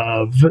themes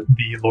of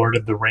the Lord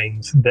of the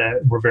Rings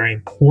that were very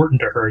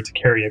important to her to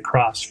carry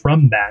across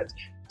from that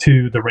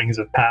to the Rings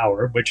of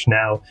Power, which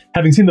now,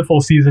 having seen the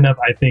full season of,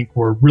 I think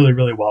were really,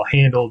 really well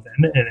handled.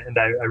 And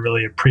I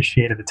really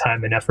appreciated the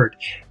time and effort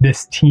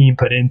this team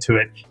put into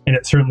it. And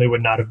it certainly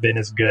would not have been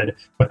as good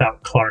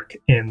without Clark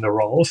in the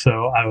role.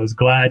 So I was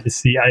glad to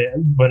see,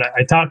 when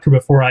I talked to her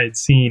before I had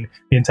seen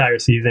the entire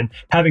season,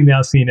 having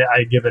now seen it,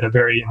 I give it a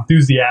very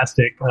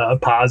enthusiastic,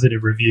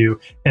 positive review.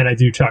 And I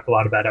do chalk a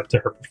lot of that up to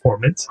her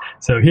performance.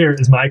 So here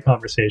is my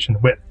conversation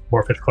with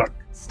Morfydd Clark.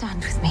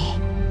 Stand with me.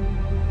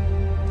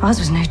 Ours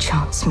was no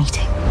chance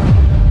meeting.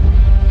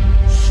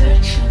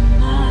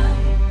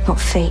 Not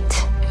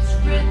fate.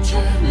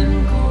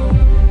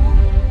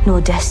 Nor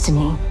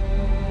destiny.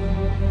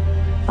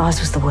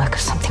 Ours was the work of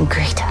something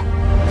greater.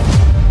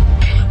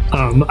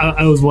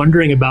 I was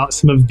wondering about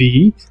some of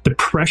the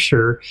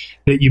pressure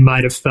that you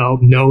might have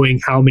felt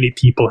knowing how many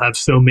people have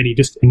so many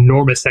just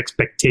enormous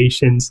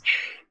expectations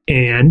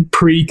and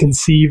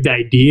preconceived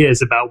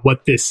ideas about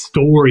what this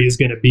story is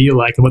going to be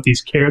like and what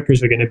these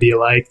characters are going to be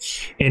like,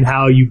 and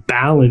how you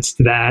balanced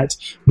that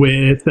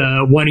with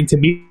wanting to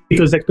meet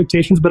those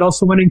expectations, but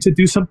also wanting to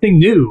do something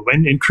new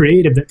and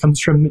creative that comes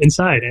from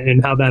inside,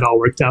 and how that all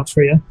worked out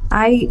for you.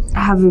 I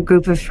have a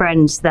group of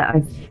friends that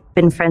I've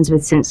been friends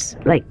with since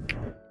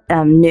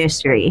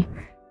nursery,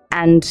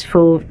 and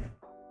for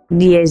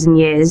years and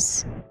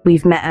years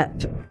we've met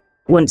up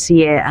once a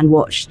year and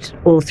watched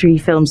all 3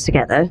 films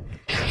together.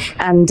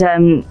 And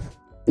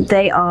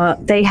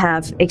they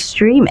have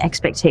extreme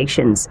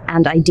expectations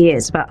and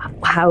ideas about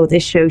how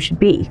this show should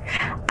be,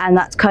 and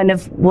that's kind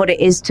of what it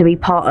is to be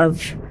part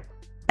of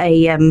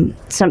a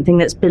something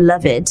that's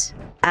beloved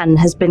and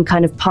has been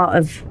kind of part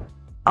of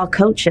our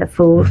culture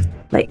for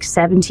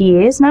 70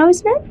 years now,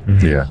 isn't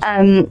it?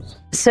 Yeah.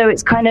 So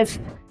it's part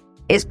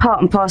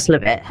and parcel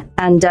of it.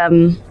 And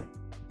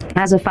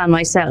as a fan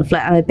myself,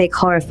 I'm a big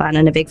horror fan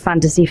and a big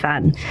fantasy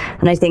fan,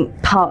 and I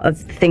think part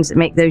of the things that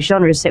make those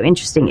genres so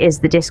interesting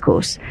is the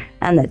discourse,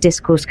 and that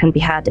discourse can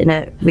be had in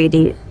a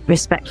really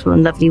respectful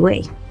and lovely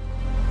way.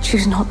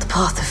 Choose not the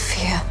path of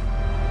fear,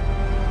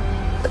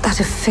 but that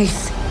of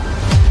faith.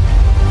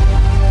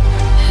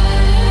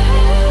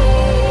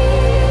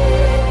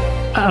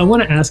 I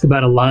want to ask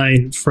about a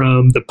line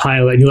from the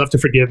pilot, and you'll have to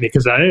forgive me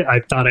because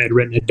I thought I had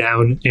written it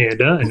down, and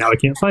now I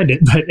can't find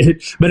it.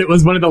 But it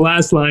was one of the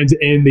last lines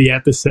in the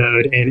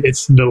episode, and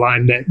it's the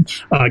line that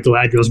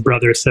Galadriel's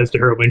brother says to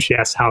her when she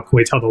asks, "How can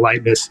we tell the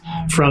lightness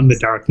from the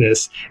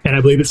darkness?" And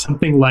I believe it's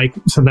something like,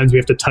 sometimes we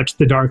have to touch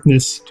the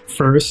darkness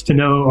first to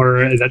know,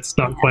 or that's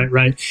not quite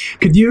right.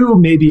 Could you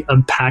maybe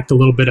unpack a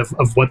little bit of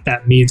what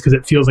that means? Because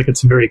it feels like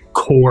it's a very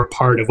core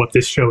part of what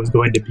this show is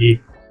going to be.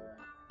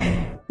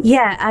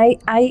 Yeah,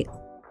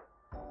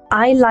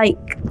 I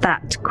like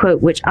that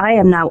quote, which I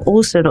am now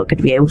also not going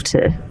to be able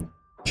to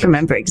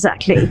remember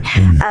exactly.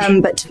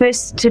 But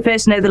to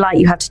first know the light,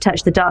 you have to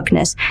touch the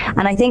darkness.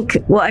 And I think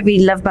what I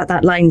really love about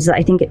that line is that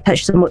I think it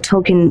touches on what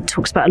Tolkien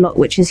talks about a lot,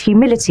 which is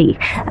humility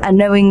and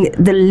knowing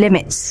the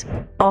limits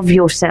of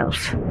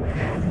yourself.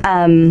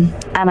 And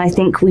I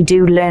think we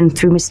do learn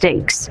through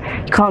mistakes.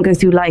 You can't go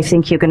through life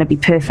thinking you're going to be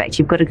perfect.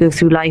 You've got to go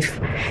through life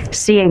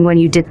seeing when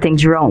you did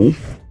things wrong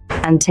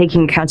and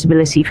taking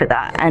accountability for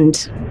that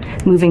and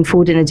moving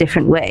forward in a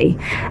different way.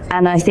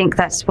 And I think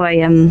that's why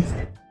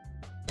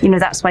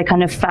that's why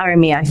kind of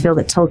Faramir, I feel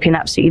that Tolkien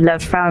absolutely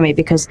loved Faramir,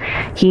 because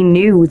he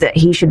knew that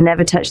he should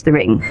never touch the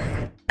ring.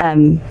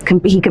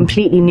 He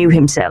completely knew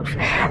himself.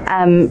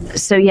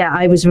 So yeah,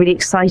 I was really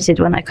excited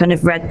when I kind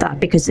of read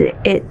that, because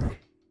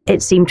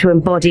it seemed to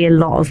embody a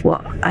lot of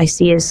what I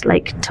see as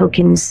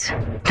Tolkien's,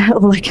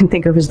 all I can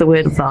think of is the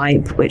word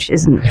vibe, which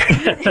isn't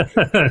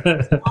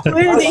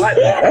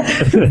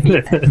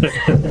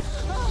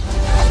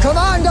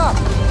Commander,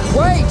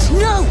 wait!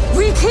 No,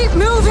 we keep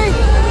moving!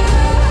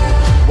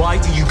 Why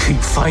do you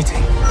keep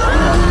fighting?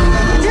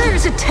 There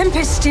is a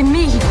tempest in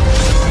me.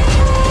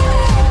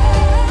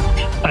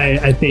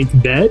 I think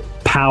that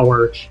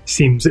power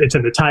seems, it's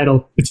in the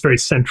title, it's very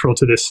central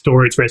to this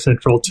story. It's very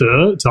central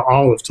to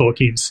all of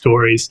Tolkien's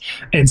stories,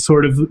 and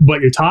sort of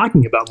what you're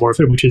talking about,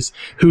 Morfydd, which is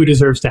who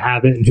deserves to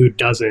have it and who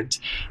doesn't.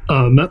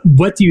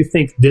 What do you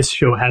think this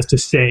show has to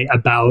say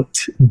about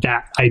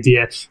that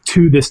idea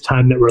to this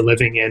time that we're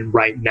living in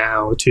right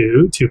now,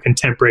 to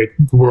contemporary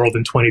world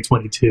in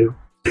 2022?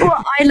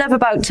 What I love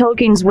about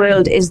Tolkien's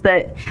world is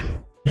that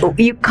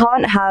you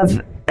can't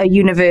have a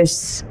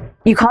universe.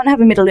 You can't have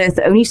a Middle Earth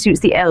that only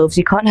suits the elves.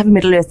 You can't have a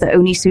Middle Earth that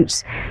only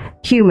suits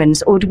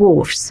humans or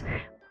dwarfs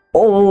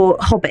or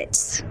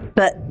hobbits.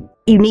 But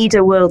you need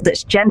a world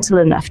that's gentle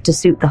enough to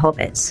suit the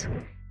hobbits.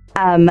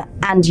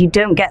 And you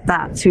don't get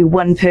that through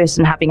one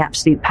person having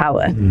absolute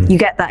power. You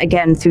get that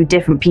again through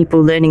different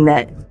people learning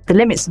the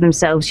limits of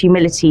themselves,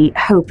 humility,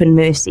 hope, and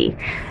mercy.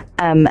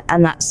 And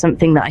that's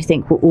something that I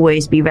think will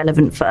always be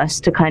relevant for us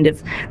to kind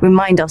of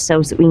remind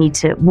ourselves that we need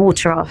to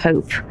water our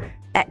hope,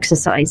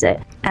 exercise it,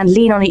 and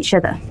lean on each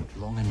other.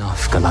 Long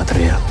enough,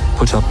 Galadriel.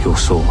 Put up your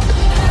sword.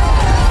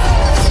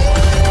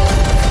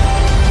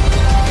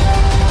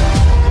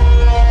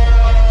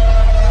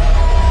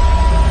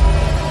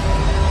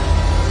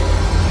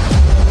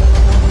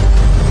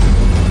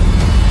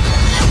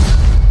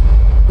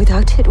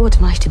 Without it, what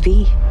am I to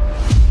be?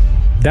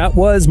 That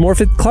was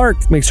Morfydd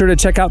Clark. Make sure to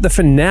check out the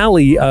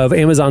finale of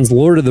Amazon's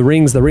Lord of the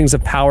Rings, The Rings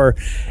of Power.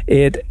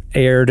 It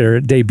aired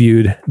or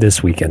debuted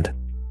this weekend.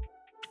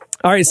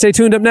 All right, stay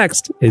tuned. Up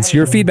next, it's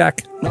your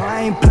feedback. No,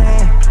 I ain't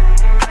playing.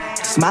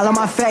 Smile on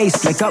my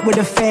face, break up with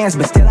the fans,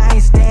 but still I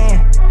ain't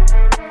stand.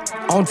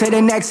 On to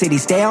the next city,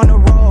 stay on the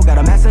road,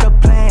 gotta master the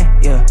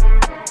plan, yeah.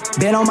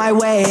 Been on my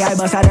way, I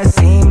bust out a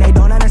seam, they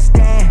don't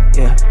understand,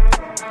 yeah.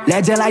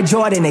 Legend like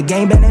Jordan, the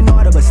game been in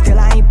order, but still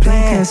I ain't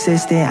playing.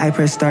 Consistent, I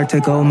press start to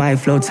go, my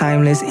flow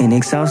timeless,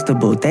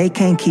 inexhaustible. They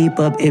can't keep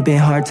up, it been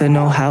hard to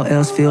know how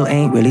else feel.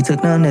 Ain't really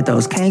took none of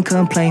those. Can't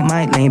complain,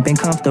 my lane been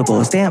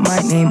comfortable. Stamp my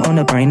name on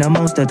the brain of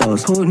most of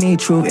those. Who need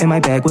truth in my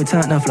bag with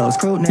ton of flows.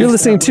 You're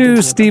listening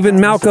to Stephen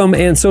Malcolm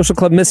and Social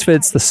Club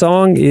Misfits. The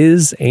song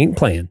is Ain't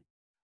Playin'.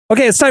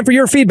 Okay, it's time for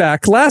your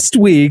feedback. Last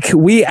week,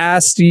 we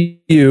asked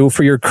you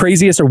for your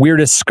craziest or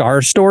weirdest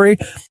scar story.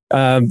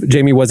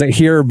 Jamie wasn't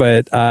here,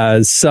 but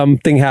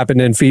something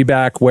happened in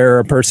feedback where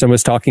a person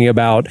was talking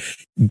about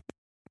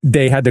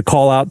they had to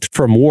call out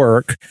from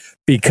work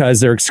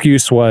because their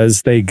excuse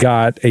was they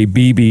got a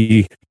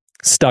BB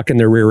stuck in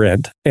their rear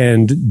end.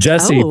 And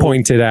Jesse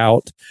pointed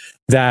out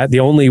that the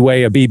only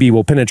way a BB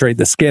will penetrate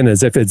the skin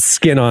is if it's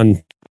skin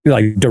on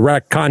like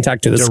direct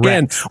contact to the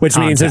skin, which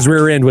means his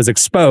rear end was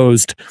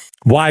exposed.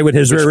 Why would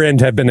his rear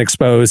end have been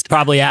exposed?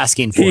 Probably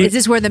asking for it. Is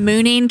this where the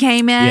mooning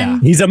came in? Yeah.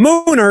 He's a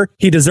mooner.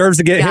 He deserves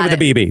to get hit with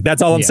a BB.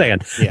 That's all I'm saying.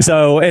 Yeah.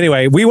 So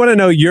anyway, we want to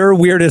know your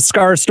weirdest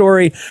scar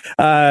story.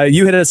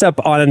 You hit us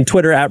up on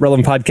Twitter at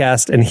Relevant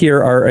Podcast, and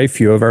here are a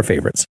few of our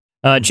favorites.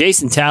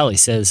 Jason Talley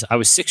says, I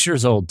was 6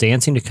 years old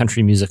dancing to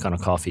country music on a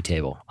coffee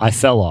table. I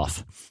fell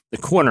off. The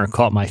corner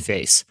caught my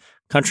face.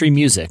 Country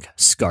music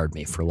scarred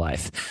me for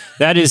life.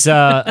 That is.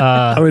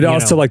 I would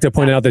also like to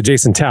point out that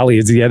Jason Talley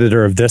is the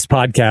editor of this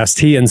podcast.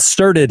 He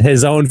inserted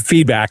his own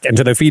feedback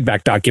into the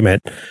feedback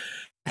document.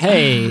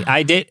 Hey,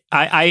 I did.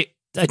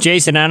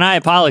 Jason, and I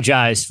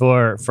apologize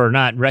for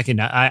not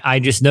recognizing. I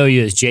just know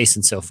you as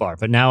Jason so far,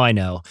 but now I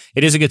know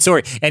it is a good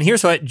story. And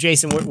here's what,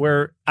 Jason,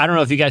 we're I don't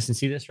know if you guys can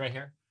see this right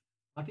here.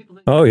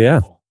 Oh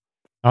yeah.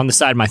 On the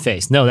side of my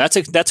face. No, that's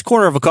a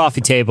corner of a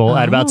coffee table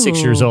at about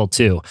 6 years old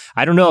too.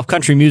 I don't know if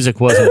country music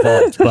was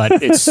involved, but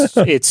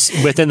it's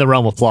within the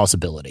realm of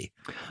plausibility.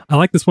 I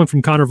like this one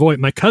from Connor Voigt.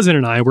 My cousin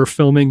and I were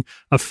filming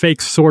a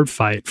fake sword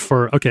fight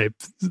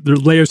there are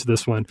layers to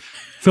this one.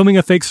 Filming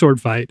a fake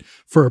sword fight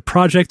for a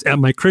project at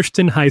my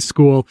Christian high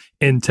school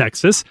in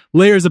Texas.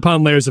 Layers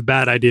upon layers of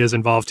bad ideas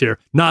involved here.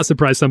 Not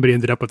surprised somebody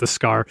ended up with a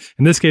scar.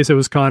 In this case, it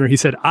was Connor. He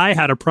said, I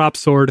had a prop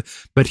sword,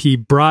 but he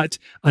brought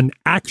an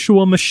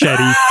actual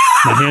machete.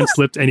 My hand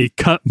slipped and he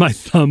cut my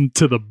thumb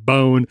to the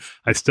bone.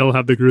 I still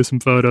have the gruesome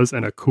photos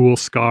and a cool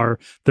scar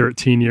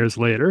 13 years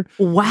later.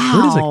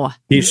 Wow.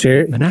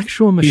 An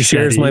actual machete. He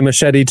shares my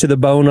machete to the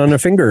bone on a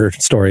finger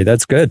story.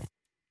 That's good.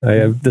 I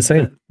have the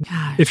same.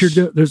 If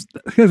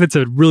it's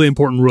a really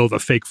important rule of a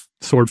fake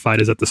sword fight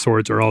is that the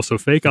swords are also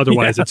fake.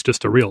 Otherwise, it's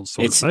just a real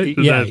sword fight.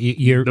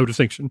 No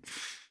distinction.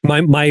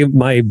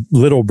 My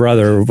little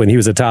brother, when he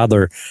was a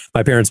toddler,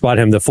 my parents bought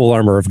him the full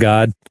armor of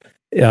God.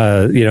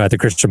 At the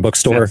Christian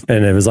bookstore,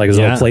 and it was like his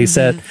little play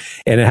set,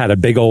 and it had a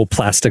big old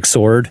plastic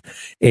sword.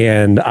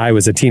 And I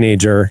was a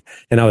teenager,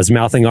 and I was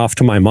mouthing off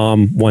to my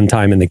mom one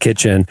time in the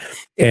kitchen,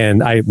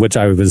 and I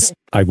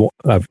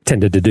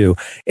tended to do.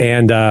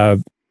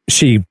 And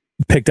she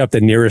picked up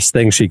the nearest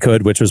thing she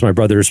could, which was my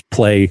brother's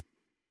play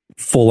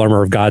full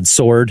armor of God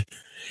sword,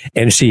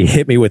 and she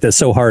hit me with it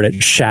so hard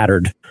it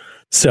shattered.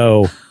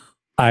 So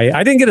I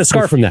didn't get a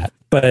scar from that.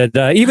 But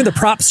even the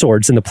prop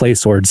swords and the play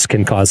swords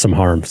can cause some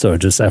harm. So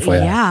just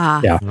FYI.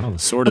 Yeah. Oh, the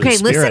sword of the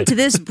spirit. Listen to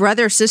this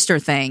brother-sister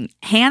thing.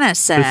 Hannah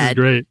said, this is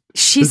great.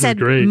 She said,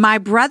 my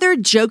brother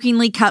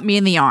jokingly cut me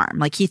in the arm.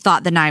 Like he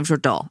thought the knives were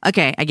dull.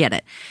 Okay, I get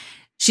it.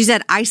 She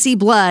said, I see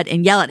blood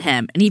and yell at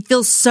him. And he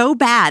feels so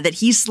bad that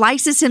he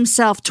slices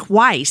himself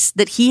twice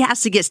that he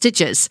has to get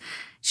stitches.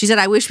 She said,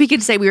 I wish we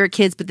could say we were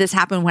kids, but this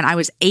happened when I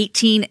was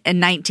 18 and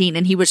 19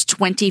 and he was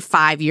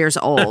 25 years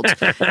old.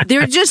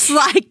 They're just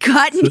like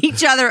cutting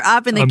each other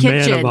up in the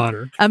kitchen.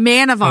 A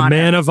man of honor. A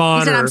man of honor.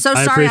 He said, I'm so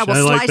sorry. I will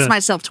slice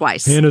myself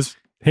twice.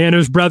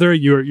 Hannah's brother,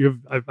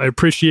 I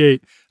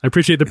appreciate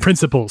the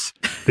principles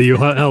that you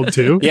held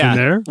to in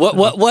there.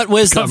 What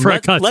wisdom?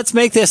 Let's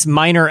make this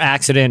minor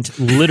accident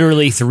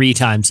literally 3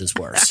 times as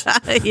worse.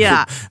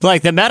 Yeah.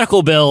 Like the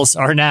medical bills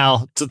are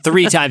now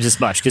 3 times as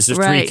much because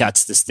there's 3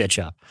 cuts to stitch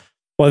up.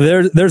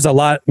 Well, there's a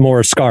lot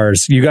more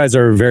scars. You guys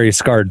are very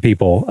scarred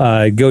people.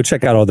 Go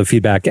check out all the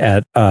feedback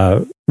at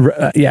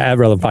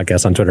Relevant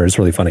Podcast on Twitter. It's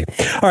really funny.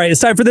 All right,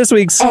 it's time for this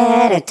week's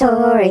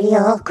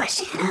editorial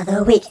question of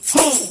the week.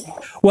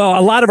 Well,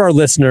 a lot of our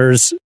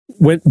listeners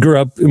grew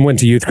up and went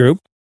to youth group.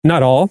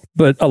 Not all,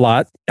 but a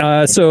lot.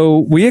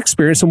 So we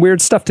experienced some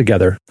weird stuff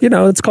together.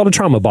 It's called a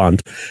trauma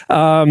bond.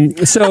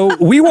 So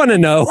we want to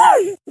know.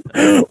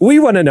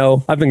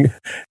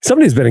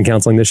 Somebody's been in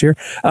counseling this year.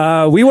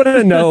 We want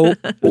to know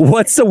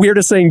what's the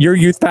weirdest thing your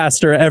youth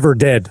pastor ever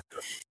did.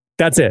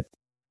 That's it.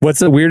 What's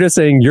the weirdest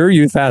thing your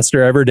youth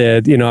pastor ever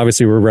did?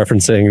 Obviously we're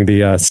referencing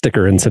the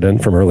sticker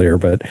incident from earlier,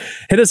 but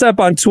hit us up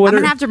on Twitter.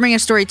 I'm going to have to bring a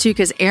story too,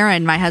 because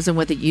Aaron, my husband,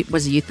 was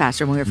a youth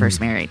pastor when we were first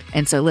married.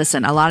 And so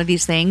listen, a lot of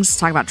these things,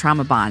 talk about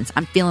trauma bonds.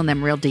 I'm feeling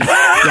them real deep.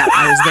 Yeah,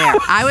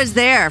 I was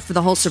there for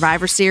the whole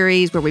Survivor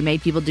series where we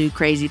made people do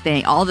crazy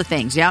things, all the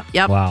things. Yep.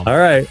 Wow. All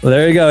right. Well,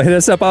 there you go. Hit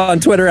us up on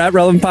Twitter at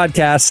Relevant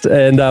Podcast,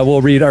 and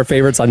we'll read our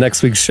favorites on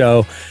next week's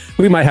show.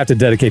 We might have to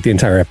dedicate the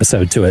entire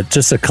episode to it.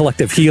 Just a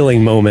collective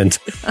healing moment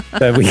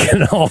that we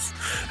can all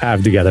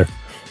have together.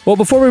 Well,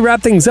 before we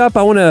wrap things up,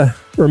 I want to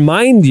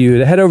remind you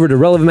to head over to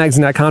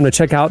relevantmagazine.com to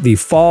check out the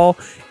fall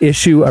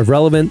issue of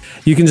Relevant.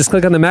 You can just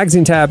click on the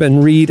magazine tab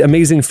and read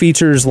amazing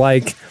features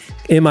like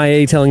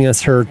MIA telling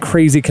us her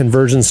crazy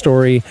conversion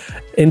story,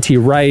 N.T.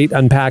 Wright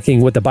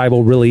unpacking what the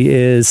Bible really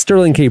is,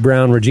 Sterling K.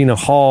 Brown, Regina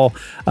Hall,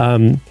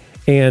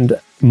 and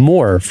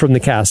more from the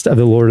cast of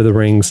The Lord of the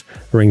Rings,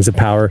 Rings of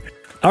Power.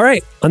 All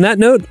right, on that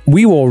note,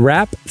 we will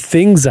wrap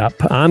things up.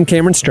 I'm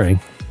Cameron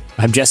Strang.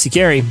 I'm Jesse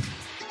Carey.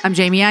 I'm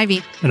Jamie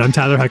Ivey. And I'm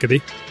Tyler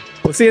Huckabee.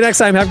 We'll see you next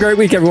time. Have a great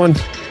week, everyone.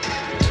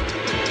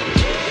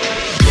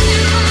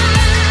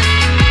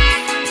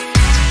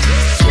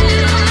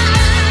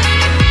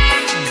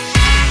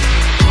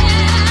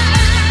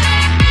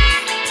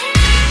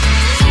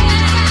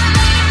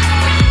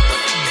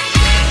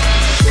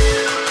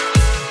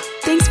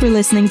 Thanks for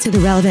listening to the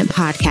Relevant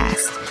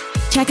Podcast.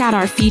 Check out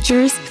our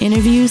features,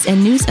 interviews,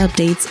 and news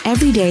updates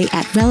every day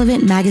at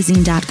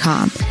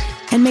relevantmagazine.com.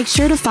 And make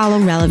sure to follow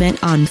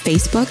Relevant on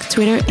Facebook,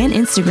 Twitter, and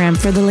Instagram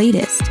for the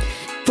latest.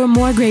 For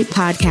more great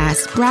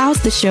podcasts,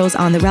 browse the shows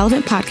on the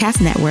Relevant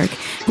Podcast Network,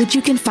 which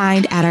you can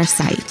find at our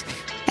site.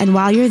 And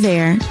while you're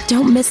there,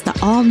 don't miss the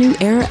all-new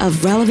era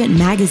of Relevant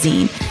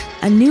Magazine.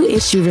 A new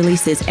issue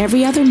releases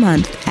every other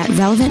month at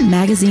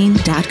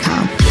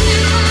relevantmagazine.com.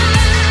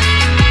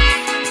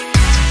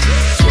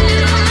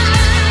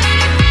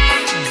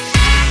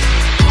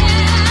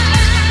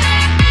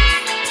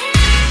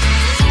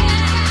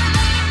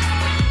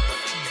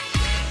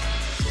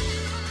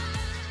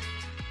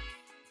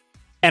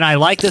 And I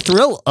like the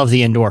thrill of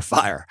the indoor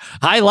fire.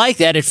 I like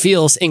that it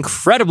feels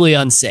incredibly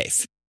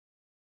unsafe.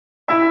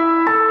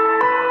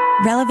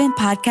 Relevant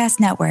Podcast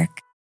Network.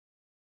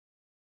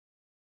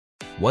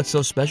 What's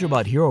so special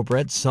about Hero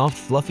Bread's soft,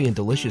 fluffy, and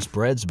delicious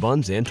breads,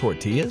 buns, and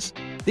tortillas?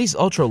 These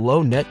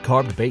ultra-low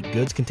net-carb baked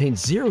goods contain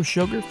zero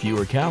sugar,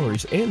 fewer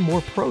calories, and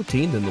more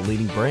protein than the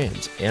leading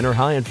brands, and are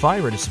high in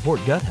fiber to support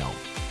gut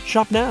health.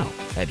 Shop now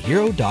at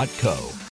hero.co.